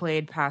have ever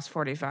played past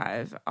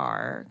 45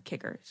 are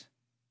kickers.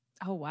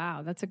 Oh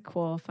wow, that's a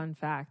cool fun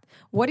fact.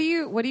 What do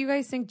you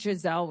guys think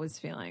Giselle was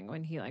feeling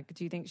when he like?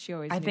 Do you think she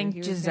always? I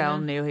think Giselle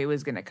knew he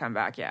was going to come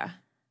back. Yeah.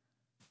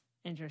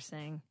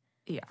 Interesting.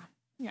 Yeah.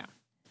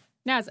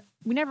 Naz,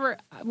 we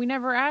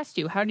never asked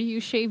you, how do you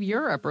shave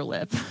your upper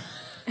lip?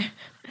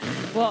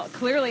 Well,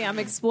 clearly I'm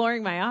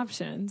exploring my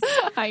options.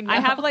 I know. I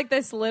have like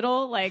this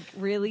little, like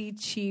really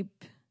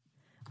cheap,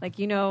 like,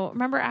 you know,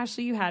 remember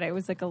Ashley, you had it. It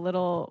was like a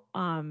little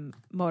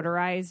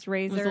motorized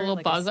razor. It was a little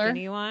like buzzer? a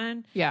skinny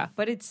one. Yeah.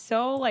 But it's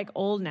so like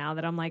old now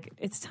that I'm like,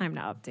 it's time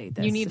to update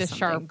this. You need to something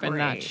sharpen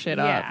that great. shit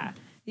up.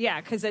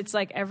 Yeah, because it's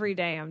like every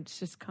day I'm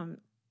just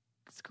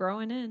it's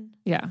growing in.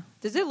 Yeah.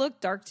 Does it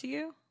look dark to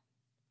you?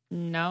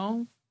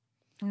 No.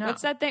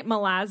 What's that thing?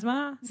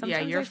 Melasma?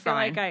 Sometimes you're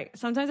fine.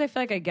 Sometimes I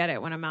feel like I get it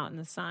when I'm out in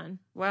the sun.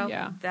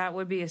 Well, that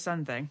would be a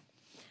sun thing.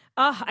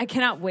 Oh, I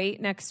cannot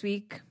wait next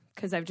week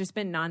because I've just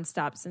been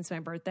nonstop since my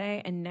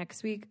birthday. And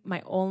next week,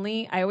 I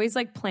always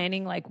like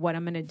planning like what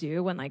I'm going to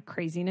do when like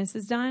craziness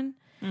is done.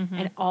 Mm-hmm.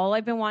 And all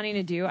I've been wanting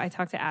to do, I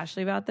talked to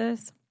Ashley about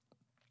this,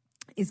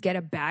 is get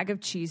a bag of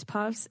cheese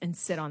puffs and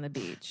sit on the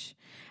beach.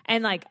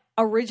 And like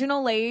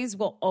Original Lay's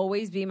will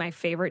always be my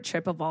favorite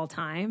chip of all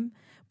time.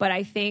 But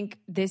I think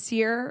this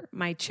year,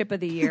 my chip of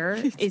the year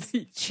is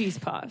cheese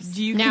puffs.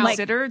 Do you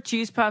consider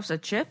cheese puffs a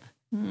chip?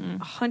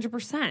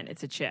 100%.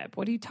 It's a chip.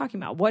 What are you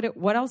talking about?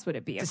 What else would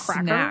it be? A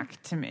cracker?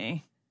 Snack to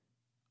me.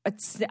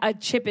 A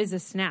chip is a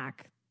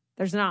snack.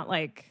 There's not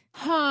like...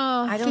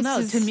 I don't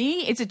know. To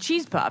me, it's a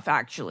cheese puff,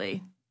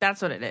 actually.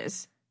 That's what it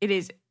is. It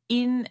is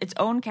in its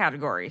own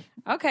category.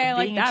 Okay, I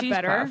like that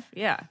better. Puff.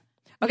 Yeah.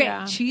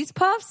 Okay, cheese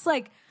puffs,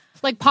 like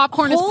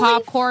popcorn is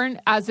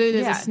popcorn as it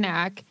is a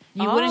snack.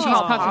 You wouldn't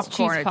call puff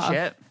popcorn a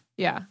chip.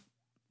 Yeah.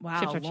 Wow,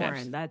 chips are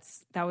Lauren,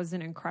 chips. that was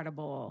an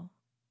incredible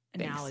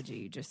analogy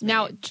you just made.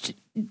 Now,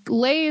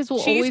 Lay's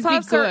will cheese always be good.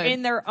 Cheese puffs are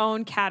in their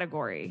own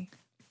category.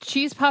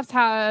 Cheese puffs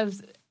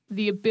has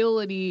the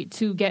ability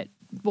to get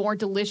more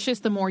delicious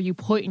the more you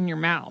put in your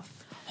mouth.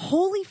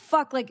 Holy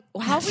fuck, like,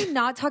 how have we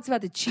not talked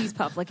about the cheese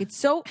puff? Like, it's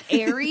so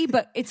airy,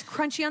 but it's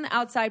crunchy on the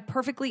outside,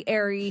 perfectly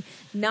airy,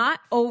 not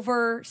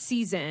over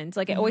seasoned.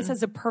 Like, it always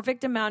has a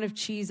perfect amount of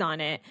cheese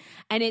on it.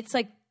 And it's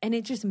like, and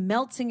it just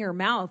melts in your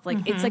mouth.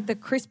 Like, it's like the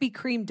Krispy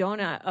Kreme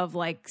donut of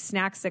like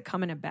snacks that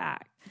come in a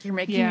bag. You're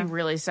making me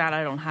really sad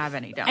I don't have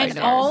any downstairs. And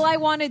all I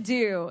want to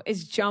do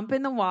is jump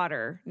in the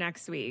water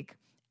next week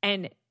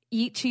and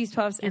eat cheese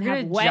puffs and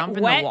have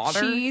wet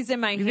cheese in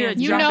my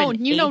hands. You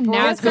know,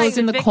 Naz goes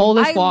in the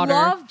coldest water. I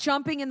love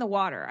jumping in the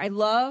water. I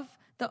love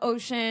the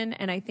ocean,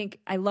 and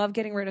I love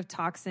getting rid of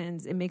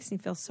toxins. It makes me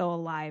feel so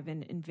alive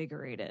and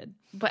invigorated.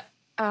 But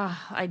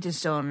I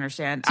just don't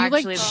understand.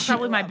 Actually, it's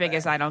probably my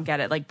biggest. I don't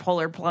get it. Like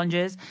polar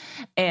plunges,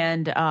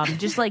 and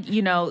just like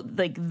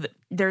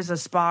there's a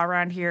spa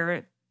around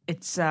here.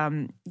 It's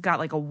got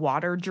like a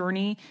water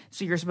journey,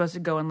 so you're supposed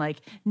to go in like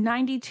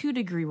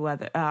 92-degree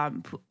weather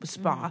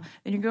spa,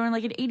 then you're going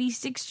like an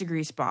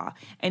 86-degree spa,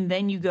 and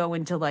then you go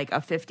into like a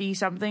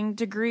 50-something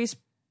degrees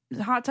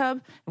hot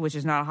tub, which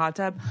is not a hot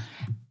tub.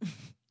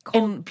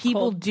 And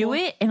people do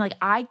it, and like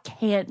I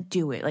can't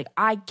do it. Like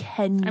I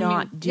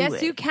cannot do it.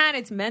 Yes, you can.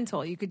 It's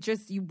mental. You could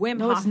just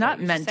Wim Hof. No, it's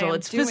not mental.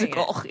 It's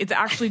physical. It's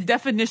actually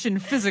definition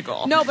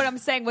physical. No, but I'm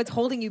saying what's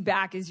holding you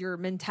back is your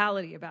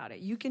mentality about it.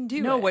 You can do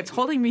it. No, what's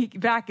holding me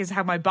back is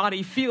how my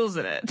body feels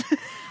in it.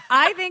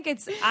 I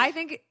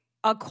think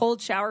a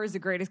cold shower is the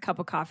greatest cup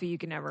of coffee you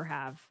can ever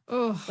have.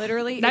 Ugh.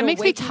 Literally, that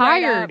makes me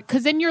tired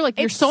because then you're like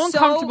you're so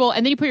uncomfortable,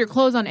 and then you put your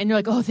clothes on, and you're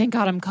like, oh, thank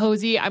God, I'm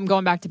cozy. I'm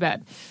going back to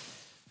bed.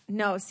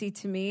 No, see,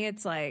 to me,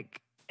 it's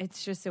like,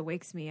 it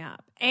wakes me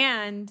up.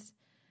 And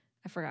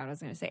I forgot what I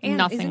was going to say. And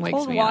nothing isn't wakes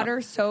cold me water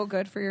up. So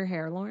good for your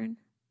hair, Lauren?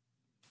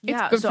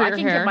 Yeah, good so for I your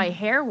can hair. get my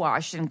hair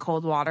washed in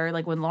cold water.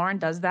 Like when Lauren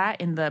does that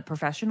in the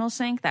professional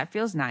sink, that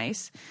feels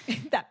nice.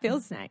 That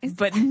feels nice.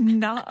 But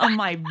not on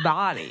my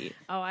body.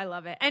 Oh, I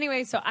love it.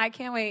 Anyway, so I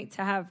can't wait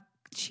to have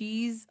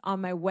cheese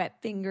on my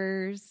wet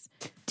fingers.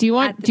 Do you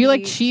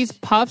like cheese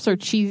puffs or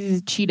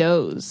cheese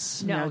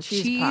Cheetos? No,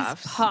 cheese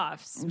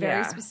puffs.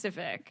 Very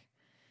specific.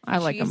 I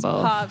like them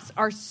both. Cheese puffs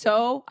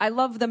are I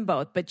love them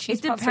both, but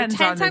cheese puffs are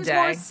 10 times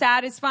more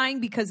satisfying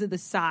because of the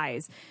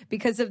size,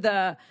 because of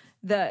the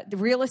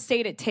real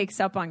estate it takes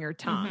up on your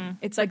tongue. Mm-hmm.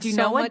 It's like, do you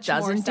so know what much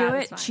doesn't more do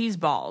it? satisfying. Cheese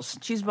balls.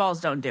 Cheese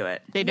balls don't do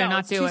it. They do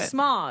not do it. Too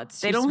small.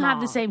 They don't have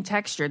the same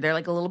texture. They're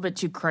like a little bit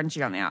too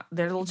crunchy on the out.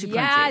 They're a little too crunchy.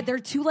 Yeah, they're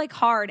too like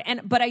hard.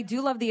 But I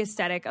do love the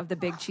aesthetic of the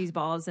big cheese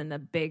balls and the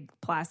big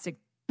plastic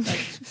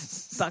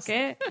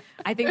bucket.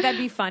 I think that'd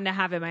be fun to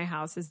have in my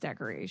house as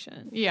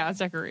decoration. Yeah, it's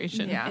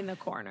decoration. Yeah, in the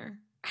corner.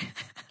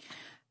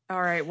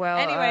 All right. Well,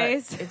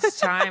 anyways, it's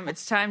time.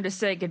 It's time to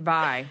say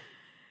goodbye,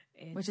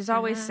 which is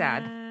always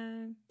sad.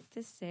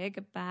 To say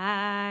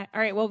goodbye.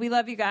 All right. Well, we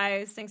love you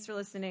guys. Thanks for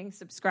listening.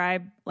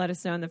 Subscribe. Let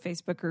us know in the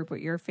Facebook group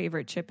what your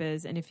favorite chip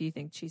is, and if you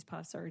think cheese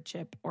puffs are a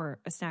chip or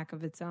a snack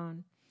of its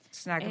own.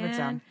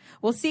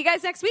 We'll see you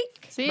guys next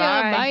week. See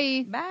ya.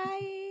 Bye.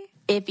 Bye.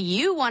 If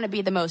you want to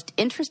be the most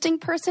interesting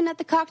person at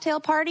the cocktail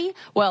party,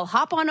 well,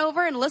 hop on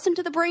over and listen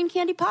to the Brain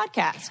Candy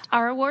podcast.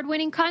 Our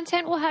award-winning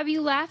content will have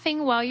you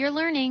laughing while you're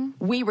learning.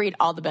 We read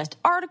all the best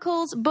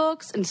articles,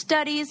 books, and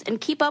studies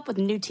and keep up with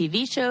new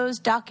TV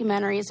shows,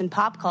 documentaries, and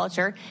pop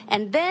culture.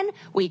 And then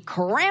we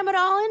cram it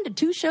all into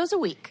 2 shows a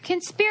week.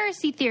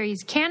 Conspiracy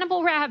theories,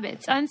 cannibal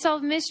rabbits,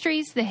 unsolved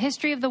mysteries, the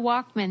history of the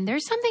Walkman.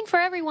 There's something for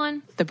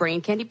everyone. The Brain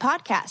Candy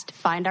podcast.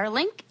 Find our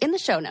link in the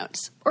show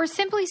notes. Or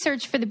simply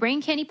search for the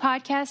Brain Candy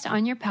podcast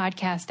on your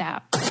podcast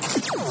app.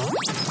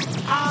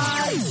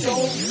 I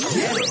don't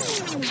get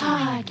it.